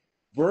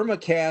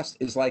vermicast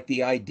is like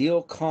the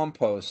ideal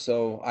compost,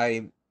 so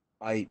I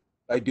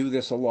do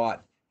this a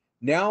lot.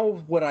 Now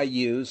what I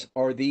use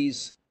are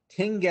these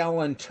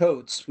 10-gallon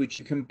totes, which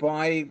you can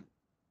buy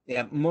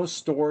at most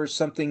stores,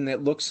 something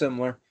that looks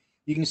similar.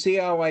 You can see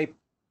how I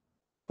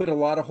put a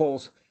lot of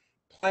holes.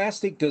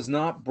 Plastic does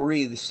not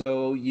breathe,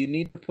 so you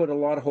need to put a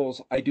lot of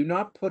holes. I do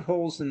not put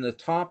holes in the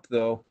top,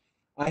 though.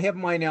 I have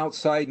mine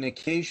outside, and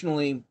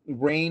occasionally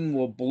rain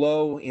will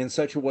blow in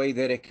such a way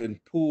that it can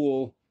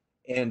pool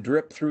and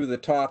drip through the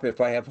top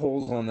if I have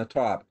holes on the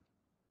top.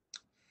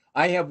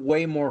 I have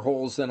way more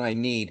holes than I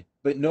need,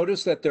 but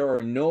notice that there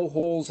are no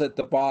holes at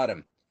the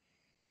bottom.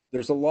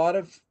 There's a lot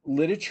of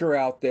literature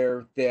out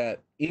there that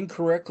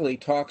incorrectly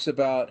talks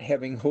about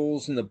having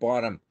holes in the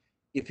bottom.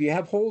 If you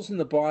have holes in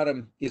the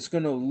bottom, it's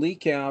going to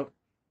leak out.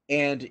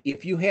 And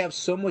if you have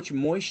so much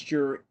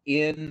moisture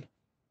in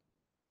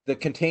the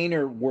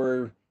container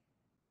where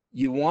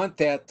you want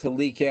that to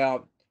leak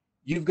out,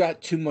 you've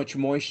got too much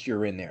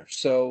moisture in there.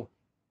 So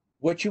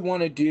what you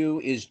want to do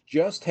is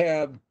just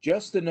have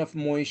just enough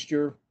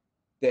moisture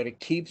that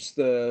it keeps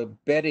the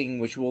bedding,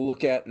 which we'll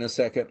look at in a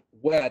second,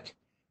 wet,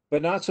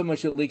 but not so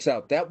much it leaks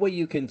out. That way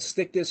you can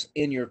stick this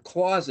in your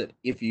closet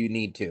if you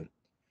need to.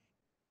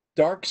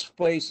 Dark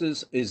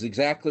spaces is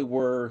exactly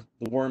where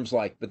the worms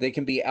like, but they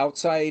can be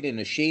outside in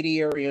a shady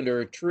area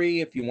under a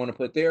tree if you want to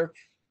put there.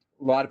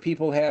 A lot of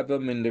people have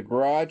them in the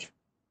garage.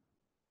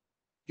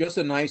 Just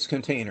a nice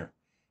container.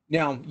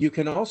 Now, you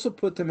can also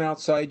put them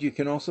outside. You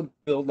can also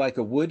build like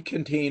a wood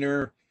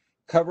container,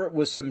 cover it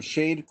with some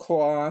shade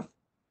cloth,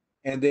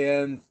 and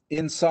then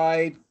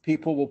inside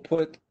people will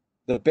put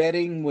the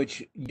bedding,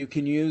 which you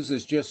can use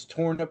as just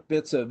torn up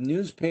bits of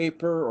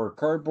newspaper or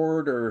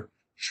cardboard or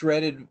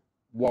shredded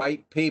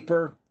white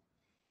paper,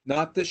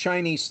 not the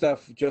shiny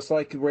stuff, just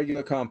like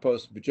regular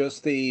compost, but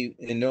just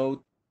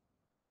no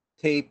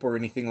tape or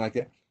anything like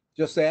that.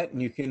 Just that,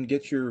 and you can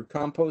get your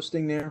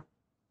composting there.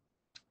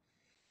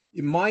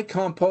 My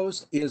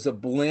compost is a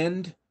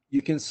blend.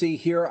 You can see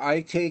here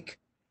I take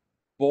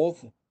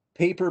both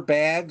paper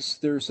bags.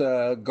 There's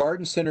a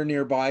garden center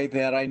nearby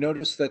that I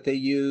noticed that they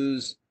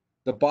use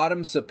the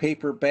bottoms of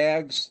paper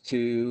bags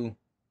to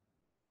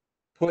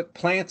put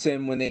plants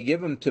in when they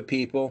give them to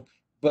people,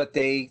 but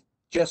they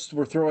just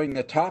were throwing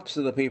the tops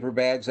of the paper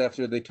bags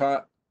after they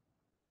cut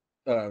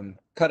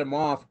them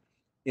off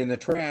in the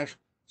trash.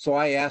 So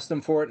I asked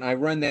them for it, and I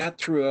run that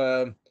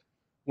through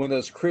one of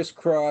those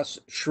crisscross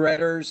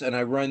shredders, and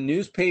I run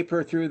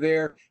newspaper through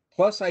there.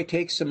 Plus, I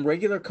take some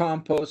regular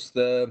compost,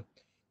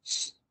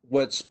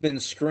 what's been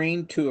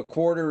screened to a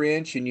 1/4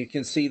 inch, and you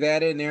can see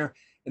that in there.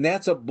 And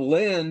that's a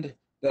blend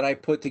that I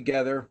put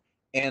together,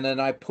 and then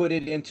I put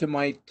it into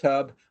my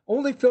tub,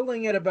 only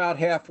filling it about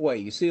halfway.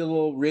 You see a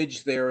little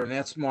ridge there, and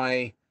that's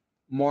my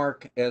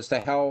mark as to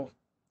how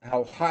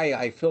high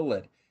I fill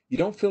it. You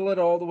don't fill it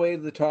all the way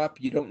to the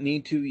top. You don't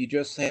need to. You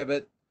just have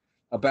it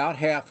about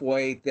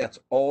halfway. That's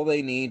all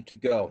they need to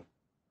go.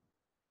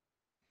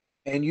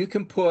 And you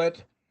can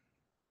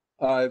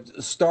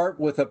start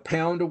with a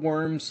pound of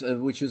worms,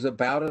 which is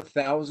about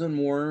 1,000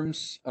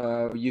 worms.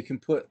 You can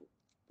put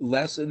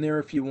less in there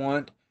if you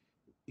want.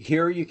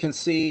 Here you can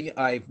see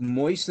I've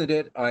moistened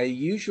it. I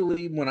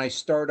usually, when I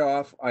start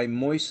off, I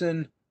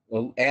moisten,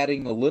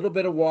 adding a little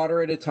bit of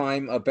water at a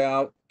time,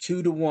 about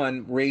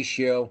 2-to-1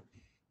 ratio.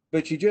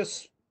 But you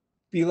just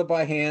feel it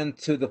by hand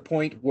to the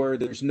point where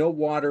there's no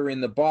water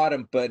in the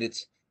bottom, but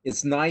it's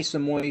nice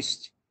and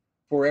moist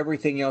for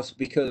everything else,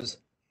 because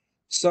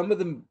some of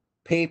the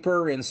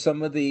paper and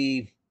some of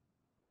the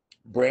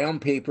brown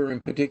paper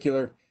in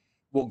particular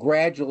will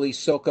gradually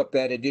soak up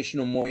that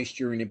additional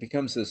moisture, and it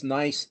becomes this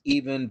nice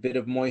even bit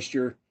of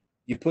moisture.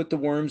 You put the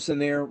worms in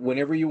there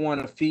whenever you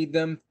want to feed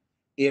them.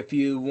 If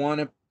you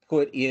want to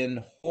put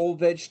in whole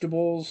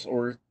vegetables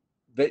or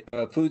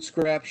food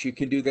scraps, you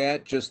can do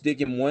that. Just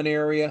dig in one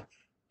area,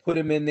 put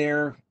them in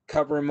there,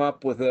 cover them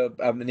up with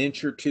an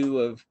inch or two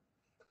of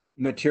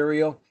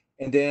material,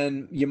 and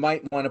then you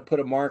might want to put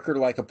a marker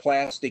like a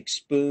plastic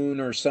spoon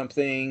or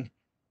something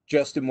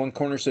just in one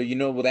corner, so you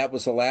know, well, that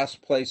was the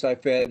last place I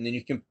fed, and then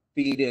you can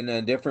feed in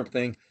a different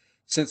thing.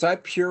 Since I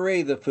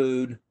puree the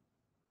food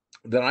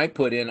that I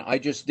put in, I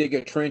just dig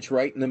a trench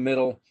right in the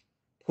middle,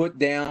 put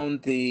down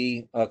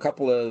a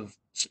couple of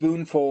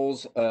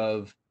spoonfuls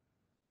of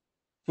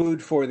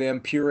food for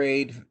them,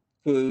 pureed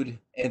food,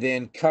 and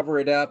then cover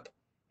it up,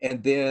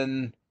 and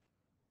then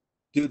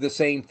do the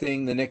same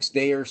thing the next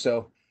day or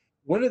so.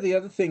 One of the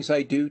other things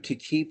I do to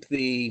keep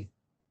the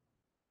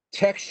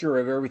texture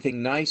of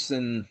everything nice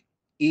and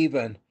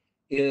even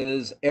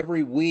is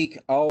every week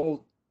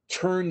I'll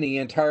turn the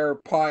entire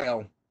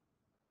pile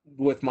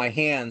with my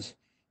hands,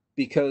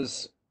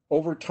 because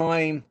over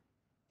time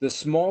the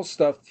small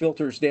stuff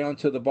filters down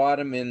to the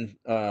bottom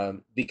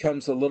and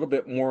becomes a little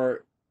bit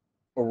more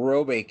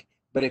aerobic.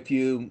 But if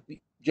you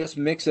just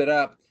mix it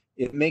up,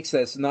 it makes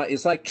this not,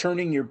 it's like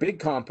turning your big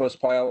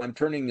compost pile. I'm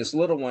turning this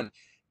little one,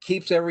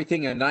 keeps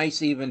everything a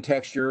nice even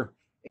texture,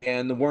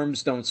 and the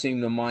worms don't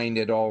seem to mind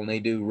at all, and they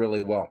do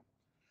really well.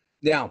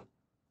 Now,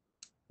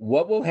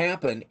 what will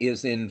happen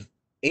is in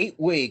 8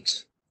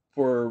 weeks,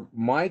 for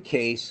my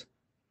case,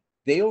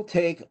 they'll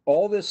take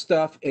all this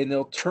stuff and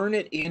they'll turn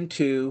it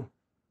into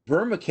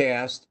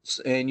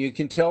vermicast, and you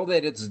can tell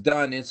that it's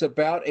done. It's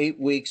about 8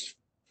 weeks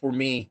for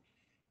me,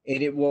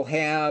 and it will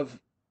have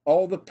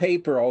all the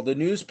paper, all the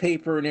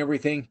newspaper and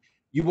everything.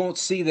 You won't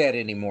see that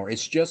anymore.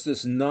 It's just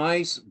this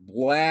nice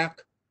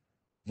black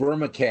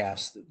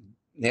vermicast.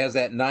 It has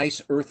that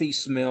nice earthy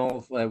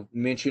smell I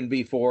mentioned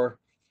before.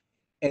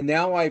 And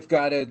now I've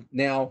got to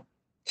now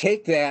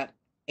take that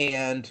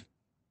and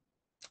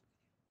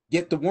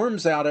get the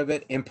worms out of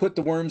it and put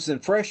the worms in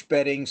fresh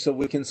bedding so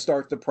we can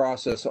start the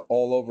process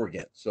all over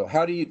again. So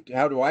how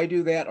do I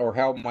do that, or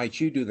how might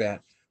you do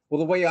that? Well,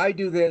 the way I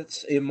do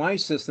this in my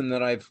system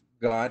that I've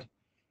got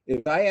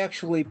is I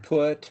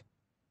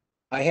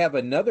have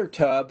another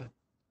tub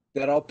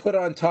that I'll put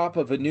on top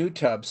of a new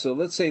tub. So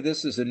let's say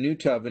this is a new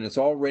tub and it's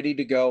all ready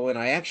to go, and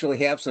I actually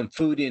have some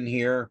food in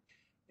here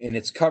and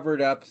it's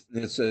covered up,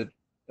 and it's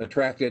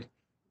attracted.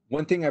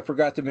 One thing I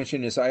forgot to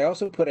mention is I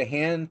also put a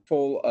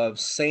handful of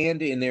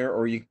sand in there,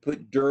 or you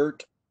put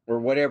dirt or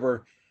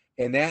whatever,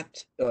 and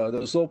that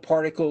those little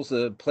particles,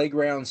 the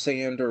playground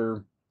sand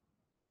or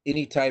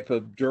any type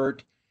of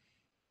dirt,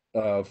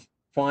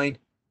 fine.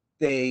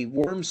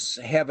 Worms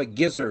have a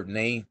gizzard, and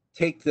they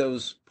take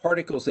those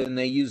particles and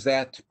they use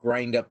that to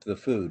grind up the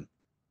food.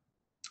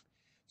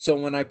 So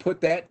when I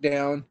put that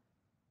down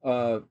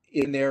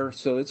in there,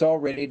 so it's all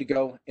ready to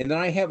go. And then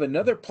I have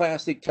another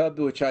plastic tub,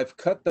 which I've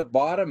cut the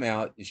bottom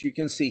out, as you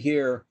can see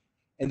here.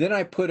 And then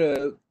I put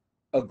a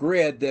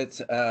grid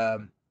that's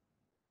 1/4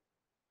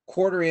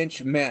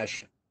 inch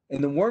mesh,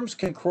 and the worms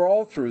can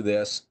crawl through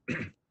this.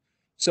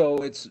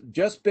 So it's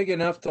just big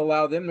enough to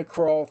allow them to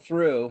crawl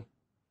through.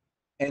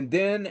 And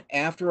then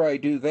after I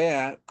do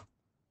that,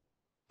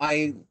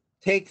 I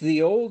take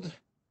the old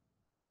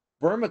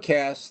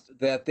vermicast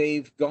that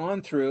they've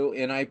gone through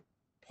and I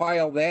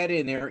pile that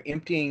in there,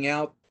 emptying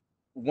out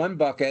one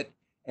bucket,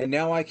 and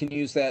now I can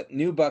use that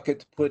new bucket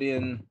to put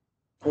in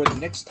for the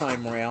next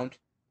time around.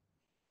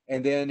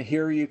 And then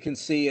here you can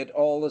see it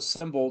all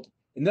assembled,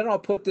 and then I'll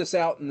put this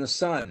out in the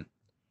sun.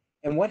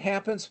 And what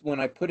happens when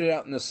I put it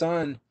out in the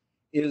sun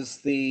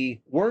is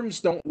the worms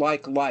don't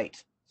like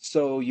light.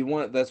 So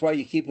that's why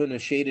you keep it in a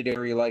shaded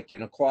area, like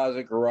in a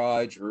closet,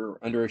 garage, or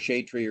under a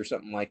shade tree or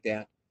something like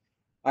that.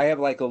 I have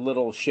like a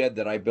little shed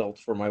that I built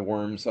for my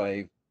worms.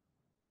 I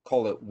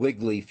call it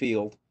Wiggly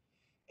Field.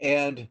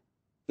 And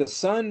the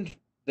sun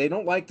they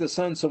don't like the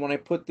sun. So when I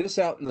put this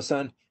out in the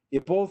sun,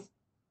 it both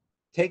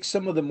takes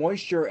some of the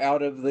moisture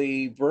out of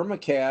the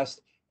vermicast,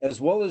 as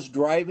well as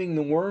driving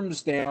the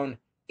worms down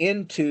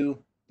into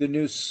the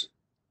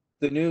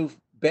new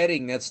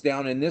bedding that's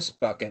down in this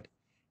bucket.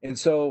 And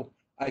so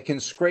I can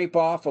scrape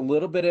off a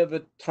little bit of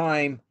a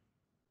time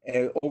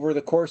over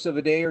the course of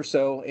a day or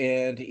so,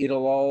 and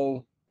it'll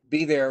all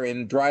be there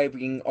and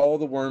driving all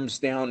the worms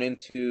down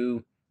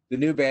into the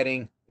new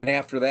bedding. And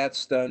after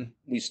that's done,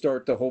 we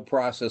start the whole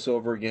process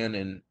over again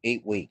in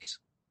 8 weeks.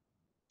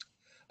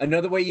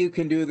 Another way you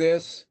can do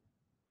this,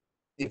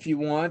 if you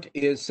want,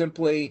 is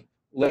simply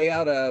lay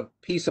out a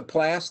piece of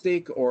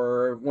plastic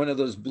or one of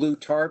those blue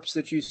tarps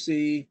that you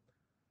see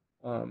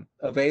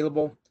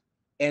available.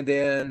 And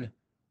then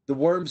the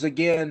worms,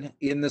 again,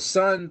 in the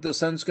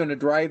sun's going to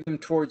drive them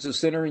towards the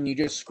center, and you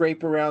just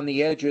scrape around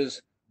the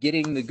edges,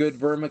 getting the good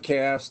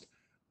vermicast.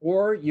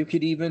 Or you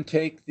could even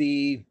take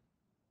the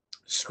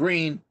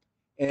screen,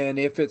 and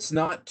if it's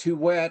not too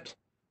wet,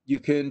 you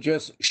can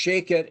just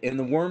shake it, and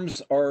the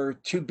worms are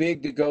too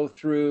big to go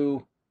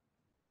through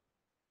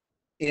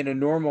in a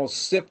normal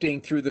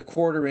sifting through the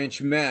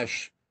 1/4-inch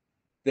mesh.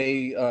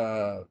 They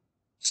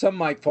some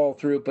might fall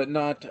through, but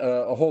not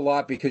a whole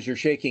lot, because you're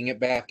shaking it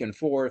back and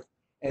forth.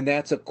 And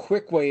that's a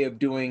quick way of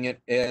doing it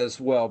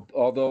as well.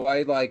 Although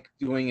I like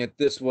doing it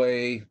this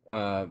way,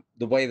 the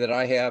way that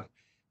I have,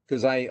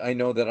 because I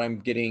know that I'm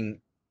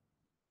getting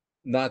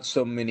not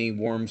so many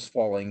worms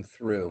falling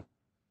through.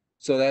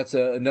 So that's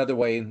another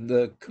way.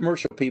 The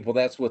commercial people,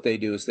 that's what they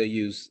do, is they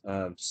use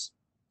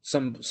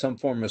some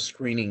form of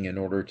screening in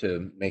order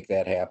to make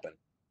that happen.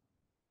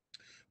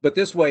 But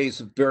this way is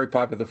very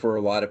popular for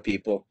a lot of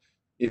people.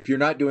 If you're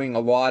not doing a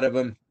lot of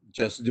them,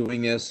 just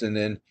doing this and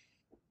then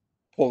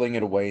pulling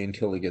it away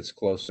until it gets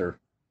closer.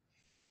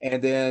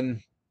 And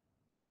then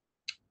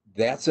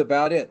that's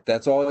about it.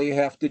 That's all you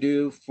have to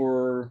do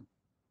for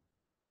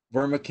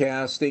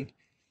vermicasting.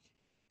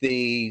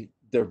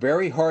 They're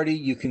very hardy.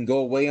 You can go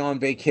away on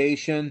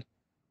vacation.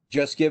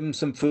 Just give them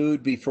some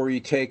food before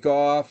you take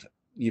off.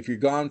 If you're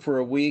gone for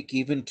a week,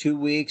 even 2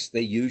 weeks,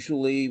 they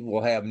usually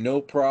will have no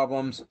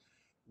problems.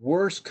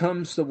 Worst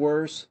comes to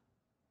worst,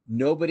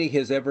 nobody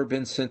has ever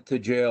been sent to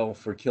jail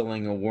for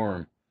killing a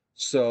worm.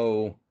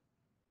 So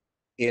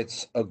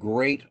it's a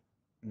great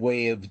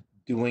way of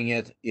doing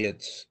it.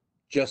 It's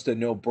just a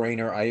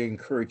no-brainer. I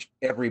encourage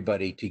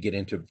everybody to get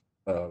into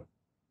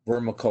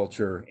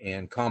vermiculture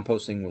and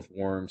composting with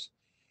worms.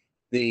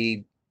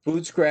 The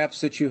food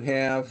scraps that you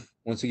have,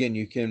 once again,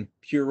 you can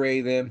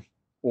puree them,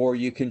 or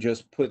you can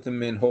just put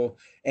them in whole.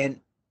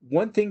 And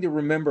one thing to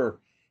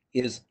remember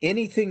is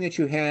anything that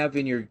you have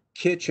in your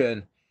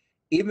kitchen,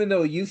 even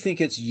though you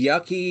think it's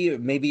yucky,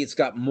 maybe it's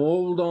got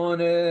mold on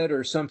it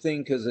or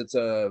something because it's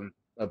a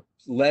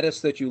lettuce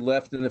that you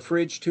left in the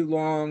fridge too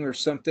long or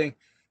something,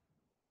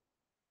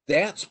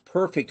 that's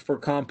perfect for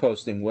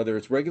composting, whether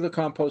it's regular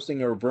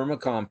composting or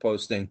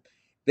vermicomposting.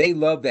 They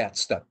love that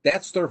stuff.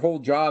 That's their whole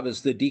job,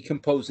 is to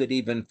decompose it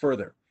even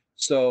further.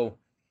 So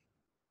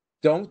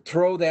don't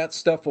throw that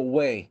stuff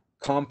away.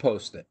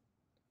 Compost it.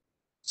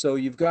 So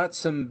you've got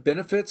some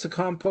benefits of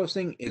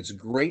composting. It's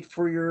great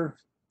for your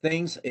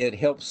things. It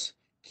helps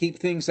keep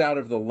things out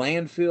of the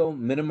landfill,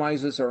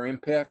 minimizes our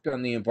impact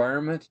on the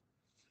environment.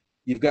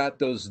 You've got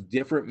those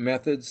different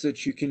methods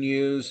that you can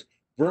use.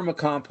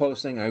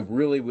 Vermicomposting, I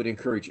really would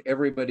encourage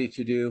everybody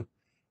to do.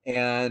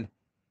 And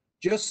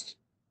just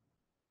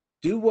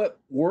do what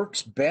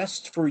works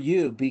best for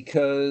you,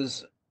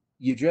 because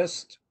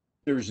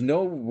there's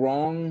no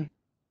wrong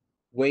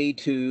way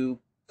to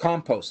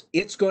compost.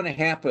 It's going to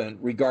happen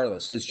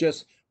regardless. It's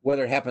just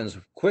whether it happens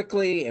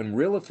quickly and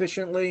real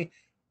efficiently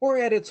or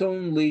at its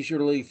own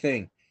leisurely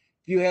thing.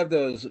 If you have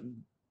those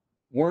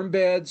worm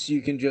beds,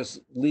 you can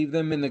just leave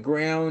them in the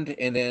ground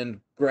and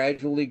then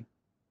gradually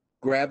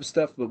grab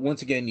stuff. But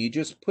once again, you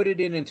just put it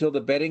in until the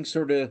bedding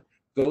sort of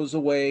goes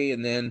away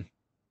and then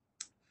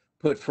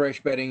put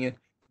fresh bedding in.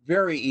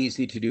 Very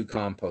easy to do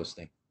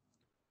composting.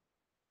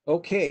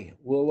 Okay,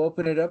 we'll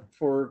open it up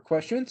for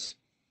questions.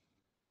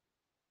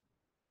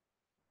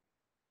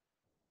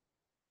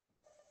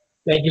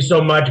 Thank you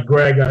so much,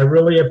 Greg. I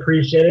really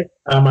appreciate it.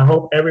 I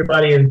hope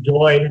everybody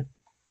enjoyed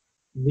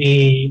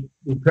the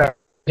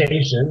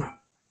presentation.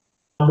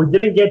 We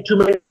didn't get too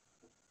many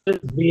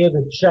via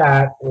the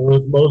chat. It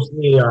was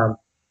mostly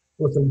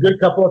with some good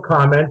couple of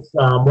comments.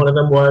 One of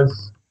them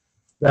was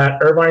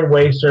that Irvine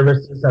Waste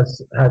Services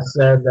has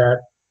said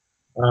that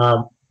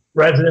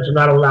residents are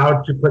not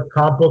allowed to put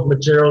compost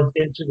materials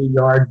into the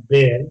yard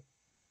bin.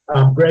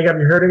 Greg, have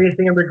you heard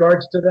anything in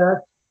regards to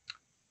that?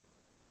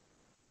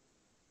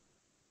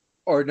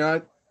 Are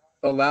not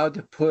allowed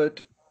to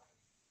put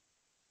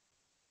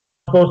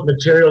compost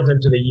materials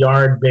into the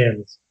yard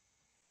bins.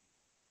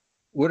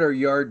 What are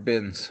yard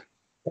bins?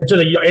 Into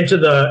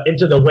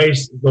the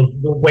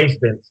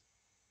waste bins.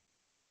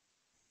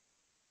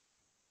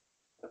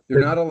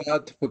 They're not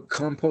allowed to put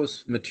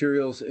compost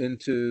materials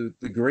into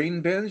the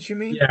green bins, you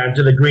mean? Yeah,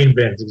 into the green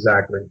bins,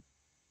 exactly.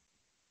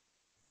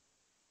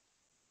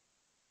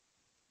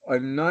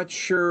 I'm not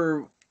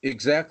sure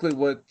exactly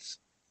what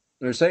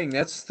they're saying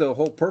that's the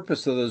whole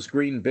purpose of those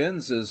green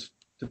bins is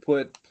to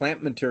put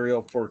plant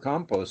material for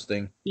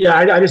composting. Yeah,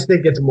 I just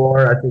think it's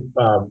more. I think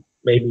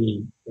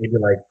maybe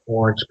like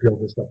orange peels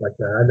and stuff like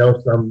that. I know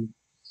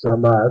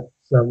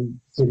some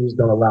cities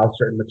don't allow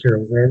certain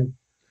materials in,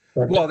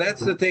 but Well,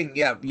 that's the thing.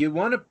 Yeah, you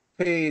want to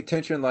pay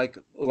attention, like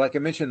I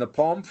mentioned, the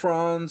palm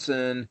fronds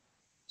and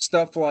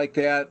stuff like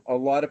that. A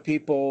lot of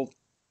people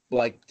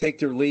like take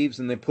their leaves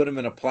and they put them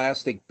in a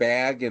plastic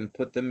bag and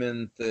put them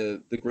in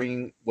the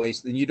green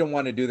waste. And you don't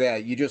want to do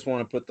that. You just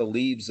want to put the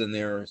leaves in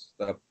there and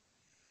stuff.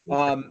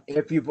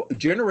 If you've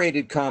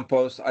generated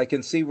compost, I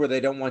can see where they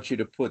don't want you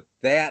to put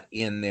that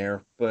in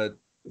there. But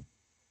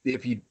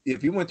if you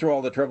went through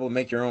all the trouble to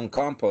make your own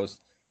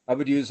compost, I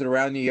would use it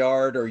around the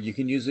yard, or you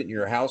can use it in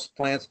your house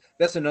plants.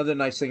 That's another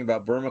nice thing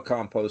about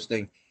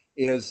vermicomposting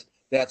is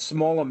that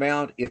small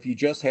amount. If you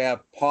just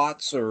have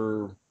pots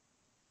or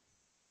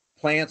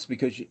plants,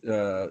 because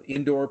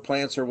indoor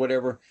plants or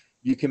whatever,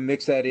 you can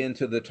mix that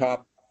into the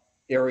top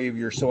area of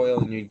your soil,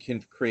 and you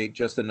can create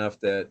just enough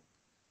that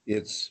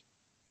it's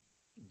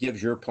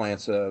gives your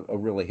plants a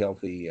really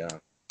healthy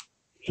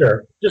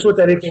sure. Just food with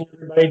source. anything,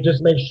 everybody,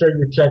 just make sure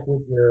you check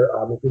with your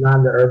if you're not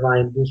in the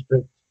Irvine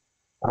district,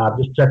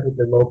 just check with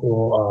the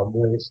local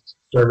waste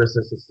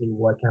services to see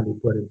what can be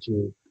put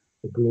into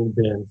the green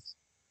bins.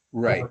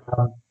 Right.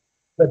 Um,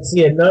 let's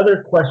see.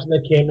 Another question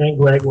that came in,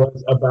 Greg,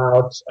 was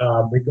about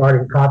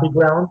regarding coffee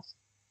grounds.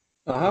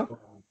 Uh-huh.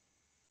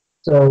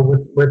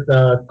 So with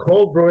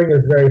cold brewing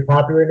is very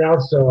popular now.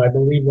 So I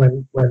believe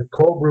when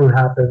cold brew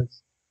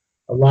happens,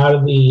 a lot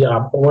of the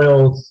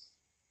oils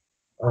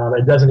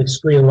it doesn't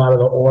excrete a lot of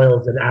the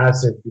oils and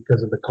acids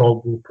because of the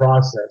cold brew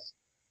process.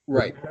 Does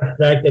Right. that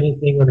affect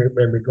anything in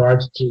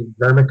regards to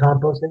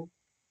vermicomposting?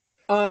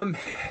 Um,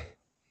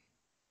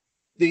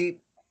 the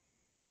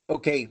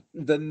Okay,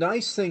 the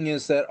nice thing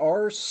is that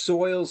our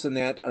soils and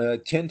that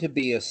tend to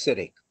be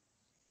acidic.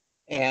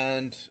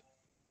 And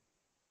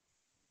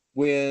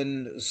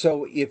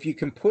if you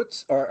can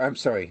put, or I'm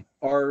sorry,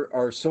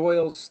 our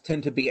soils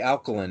tend to be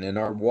alkaline, and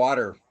our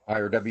water,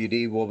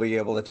 IRWD will be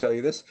able to tell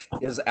you this,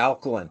 is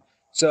alkaline.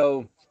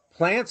 So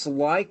plants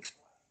like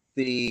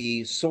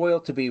the soil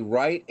to be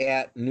right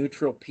at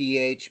neutral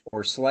pH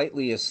or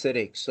slightly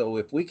acidic. So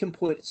if we can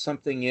put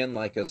something in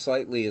like a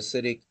slightly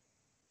acidic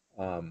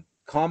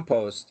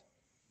compost,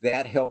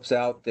 that helps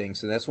out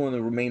things. And that's one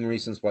of the main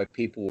reasons why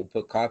people will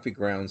put coffee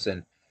grounds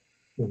in.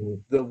 Mm-hmm.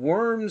 The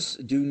worms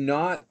do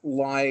not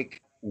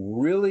like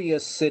really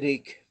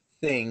acidic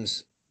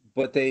things,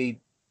 but they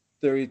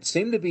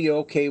seem to be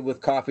okay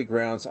with coffee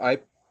grounds.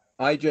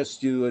 I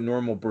just do a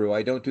normal brew.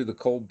 I don't do the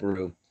cold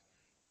brew,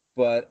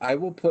 but I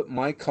will put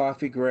my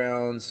coffee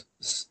grounds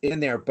in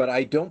there, but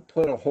I don't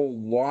put a whole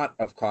lot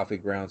of coffee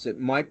grounds. It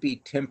might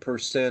be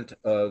 10%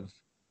 of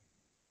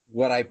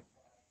what I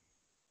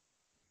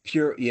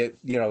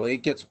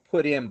it gets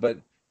put in, but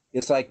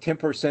it's like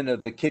 10%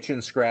 of the kitchen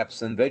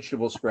scraps and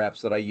vegetable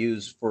scraps that I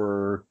use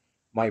for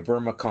my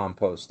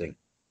vermicomposting.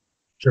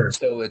 Sure.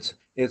 So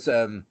it's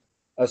a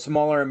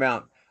smaller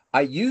amount.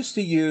 I used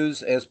to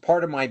use as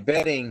part of my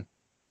bedding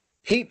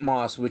peat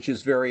moss, which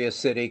is very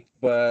acidic,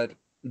 but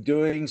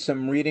doing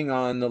some reading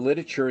on the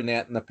literature in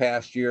that in the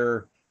past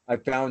year, I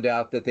found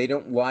out that they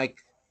don't like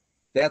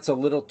that's a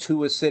little too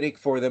acidic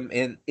for them.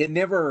 And it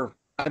never,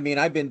 I mean,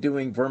 I've been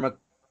doing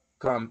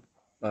vermicom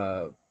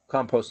uh,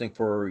 composting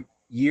for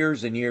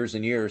years and years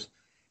and years,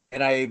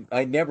 and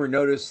I never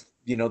noticed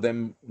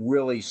them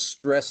really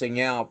stressing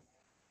out.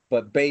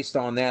 But based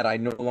on that, I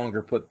no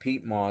longer put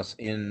peat moss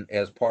in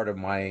as part of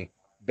my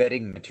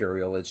bedding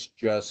material. It's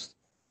just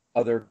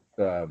other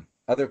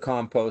other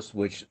compost,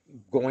 which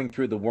going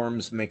through the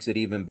worms makes it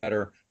even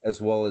better,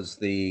 as well as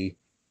the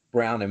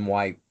brown and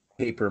white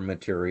paper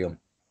material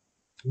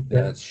Okay.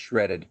 that's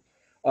shredded.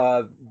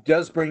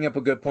 Does bring up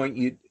a good point.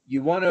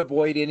 You want to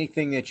avoid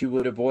anything that you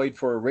would avoid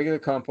for a regular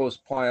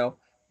compost pile.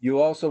 You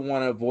also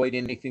want to avoid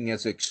anything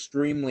that's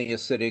extremely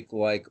acidic,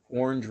 like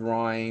orange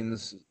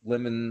rinds,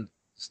 lemon,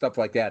 stuff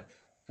like that,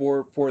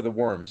 for the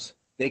worms.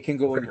 They can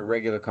go in your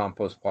regular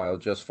compost pile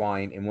just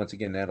fine, and once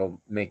again,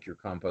 that'll make your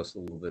compost a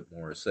little bit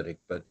more acidic.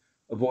 But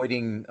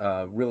avoiding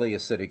really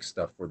acidic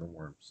stuff for the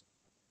worms.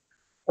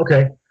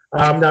 Okay.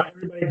 Now,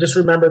 everybody, just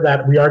remember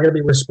that we are going to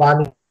be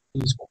responding to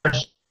these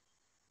questions.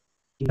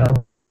 You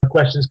know,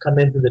 questions come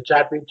in through the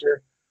chat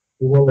feature.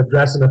 We will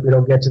address them if we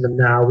don't get to them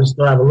now. We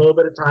still have a little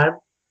bit of time.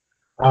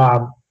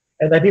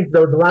 And I think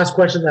the last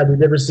question that we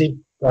did receive,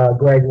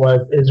 Greg,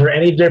 was: is there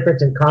any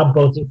difference in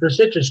composting for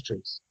citrus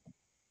trees?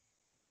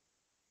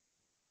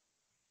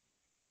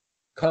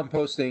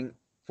 Composting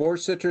for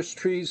citrus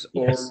trees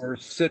Yes, or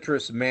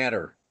citrus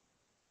matter?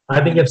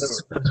 I think In other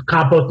it's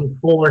composting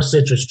for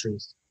citrus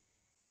trees.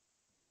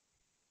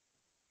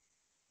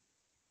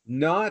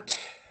 Not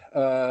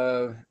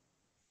uh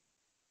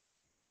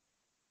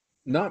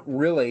not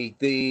really.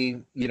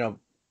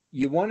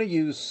 You want to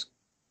use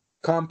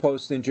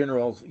compost in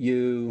general.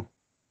 You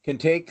can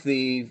take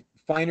the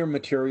finer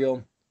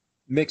material,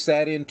 mix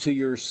that into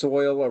your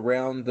soil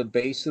around the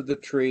base of the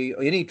tree,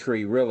 any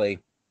tree really,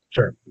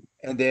 Sure.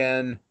 and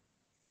then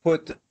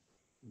put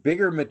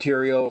bigger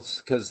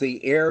materials because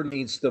the air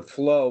needs to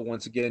flow.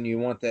 Once again, you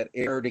want that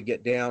air to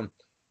get down.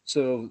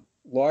 So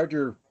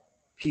larger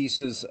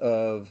pieces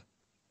of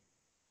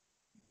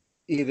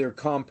either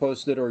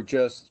composted or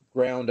just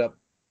ground up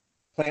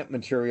plant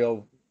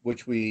material,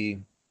 which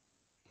we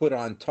put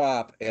on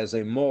top as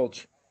a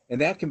mulch,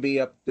 and that can be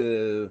up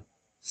to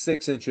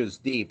 6 inches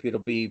deep. It'll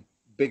be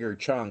bigger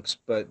chunks,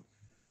 but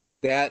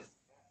that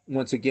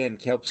once again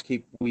helps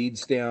keep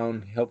weeds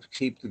down, helps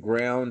keep the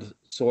ground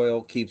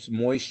soil, keeps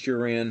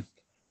moisture in,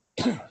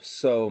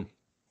 so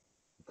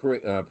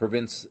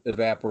prevents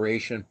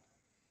evaporation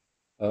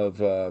of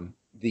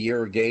the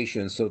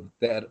irrigation. So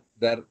that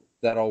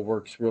all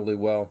works really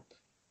well.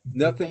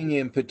 Nothing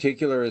in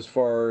particular as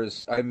far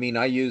as, I mean,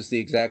 I use the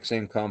exact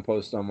same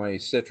compost on my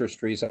citrus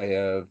trees. I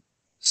have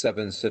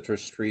 7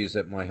 citrus trees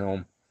at my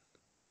home,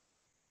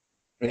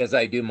 as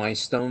I do my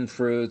stone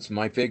fruits,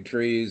 my fig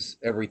trees,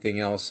 everything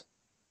else.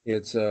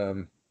 It's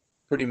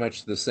pretty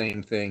much the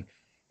same thing.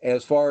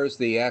 As far as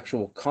the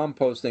actual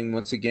composting,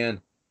 once again,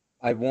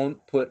 I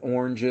won't put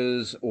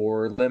oranges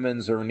or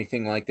lemons or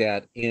anything like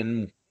that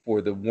in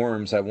for the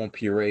worms. I won't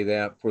puree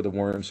that for the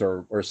worms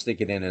or stick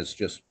it in as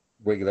just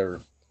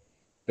regular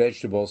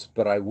vegetables,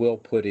 but I will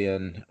put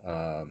in,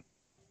 I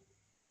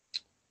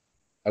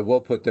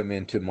will put them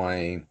into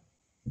my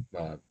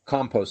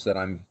compost that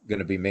I'm going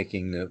to be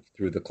making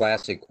through the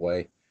classic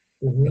way.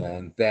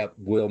 And that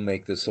will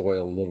make the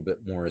soil a little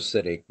bit more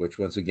acidic, which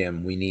once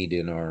again we need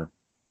in our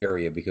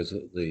area because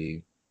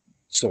the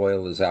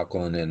soil is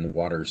alkaline and the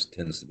water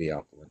tends to be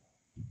alkaline.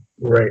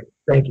 Great.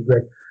 Thank you,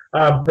 Greg.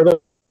 For those,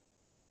 thank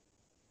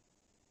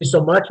you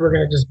so much. We're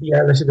going to just be,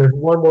 let's see, there's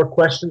one more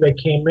question that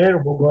came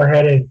in. We'll go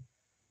ahead and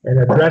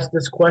address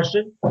this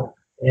question.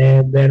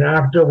 And then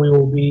after we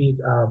will be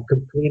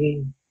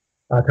completing,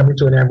 coming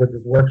to an end with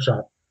this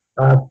workshop.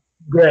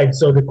 Greg,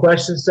 so the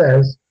question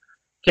says,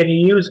 can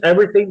you use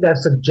everything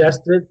that's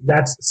suggested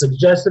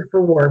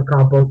for worm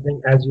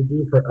composting as you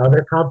do for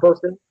other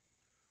composting?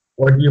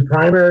 Or do you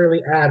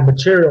primarily add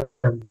material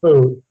from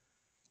food,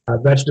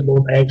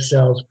 vegetables,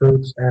 eggshells,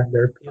 fruits, and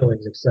their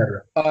peelings,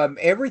 etc.?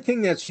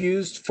 Everything that's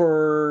used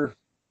for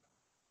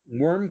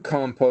worm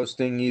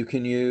composting, you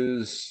can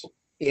use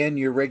in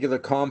your regular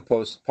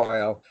compost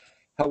pile.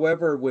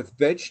 However, with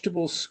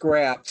vegetable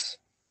scraps,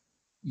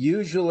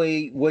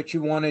 usually what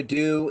you want to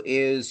do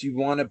is you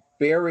want to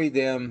bury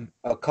them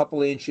a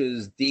couple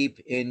inches deep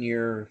in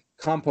your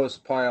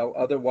compost pile.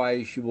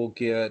 Otherwise, you will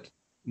get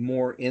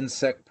more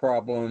insect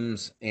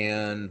problems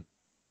and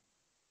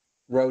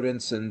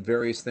rodents and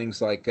various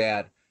things like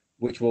that,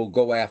 which will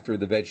go after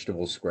the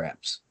vegetable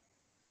scraps.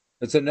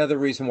 That's another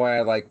reason why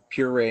I like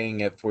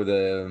pureeing it for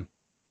the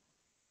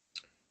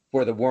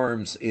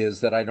worms,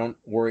 is that I don't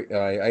worry,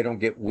 I don't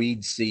get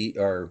weed seed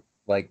or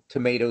like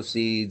tomato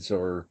seeds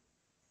or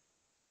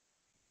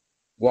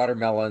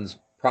watermelons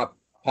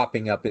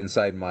popping up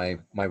inside my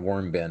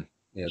worm bin.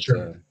 It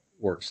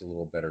works a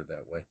little better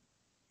that way.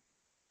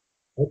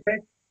 Okay.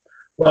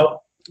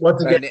 Well,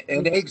 once again,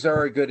 and eggs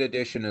are a good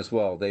addition as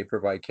well. They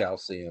provide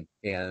calcium,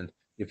 and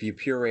if you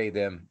puree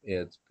them,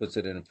 it puts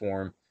it in a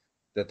form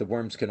that the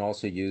worms can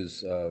also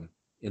use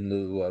in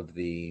lieu of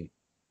the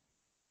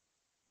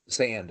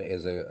sand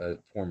as a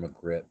form of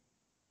grit.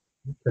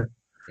 Okay.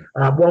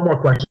 One more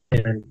question,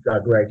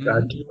 Greg.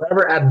 Do you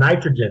ever add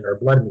nitrogen or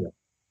blood meal?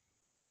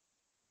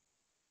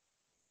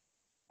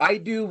 I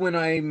do when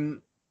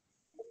I'm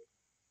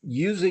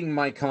using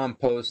my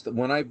compost.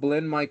 When I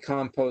blend my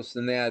compost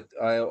and that,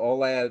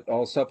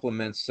 I'll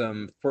supplement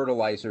some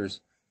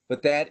fertilizers,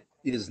 but that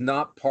is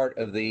not part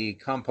of the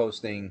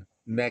composting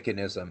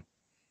mechanism.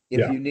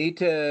 If you need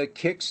to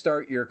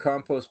kickstart your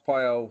compost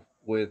pile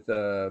with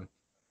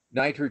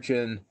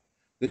nitrogen,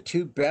 the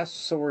two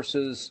best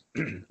sources,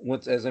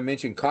 as I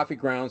mentioned, coffee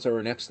grounds are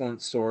an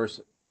excellent source.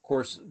 Of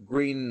course,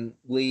 green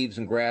leaves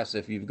and grass,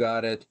 if you've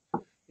got it,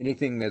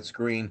 anything that's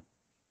green.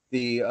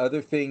 The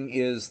other thing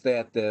is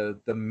that the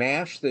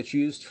mash that's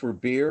used for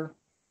beer,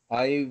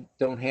 I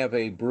don't have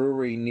a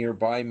brewery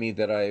nearby me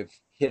that I've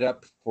hit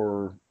up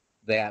for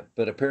that,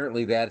 but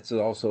apparently that's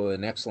also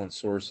an excellent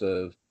source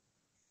of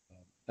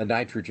a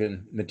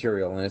nitrogen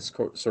material, and it's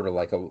sort of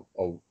like a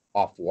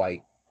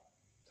off-white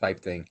type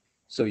thing,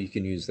 so you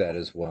can use that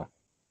as well.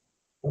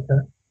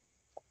 Okay.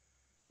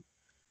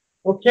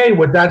 Okay,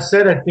 with that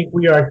said, I think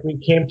we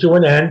came to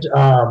an end.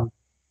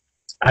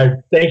 I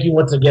thank you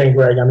once again,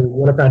 Greg. I mean,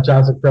 what a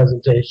fantastic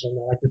presentation.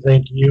 I'd like to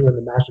thank you and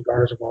the Master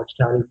Gardeners of Orange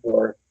County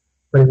for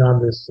putting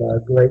on this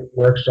great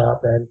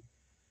workshop. And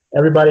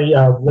everybody,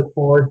 look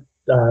forward.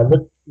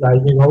 You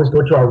can always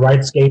go to our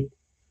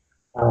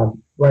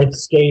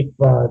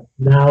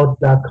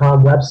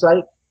rightscape.now.com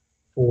website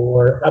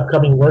for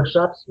upcoming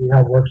workshops. We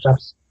have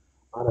workshops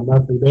on a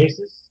monthly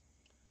basis.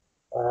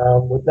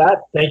 With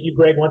that, thank you,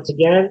 Greg, once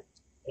again.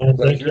 And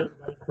thank you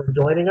everybody for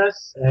joining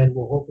us. And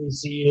we'll hopefully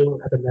see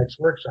you at the next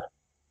workshop.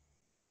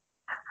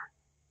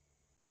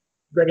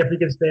 Greg, if you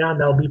can stay on,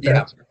 that'll be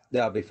fantastic.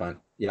 Yeah, that'll be fun.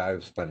 Yeah, it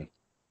was funny.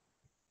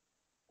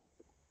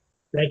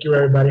 Thank you,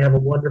 everybody. Have a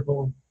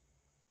wonderful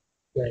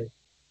day.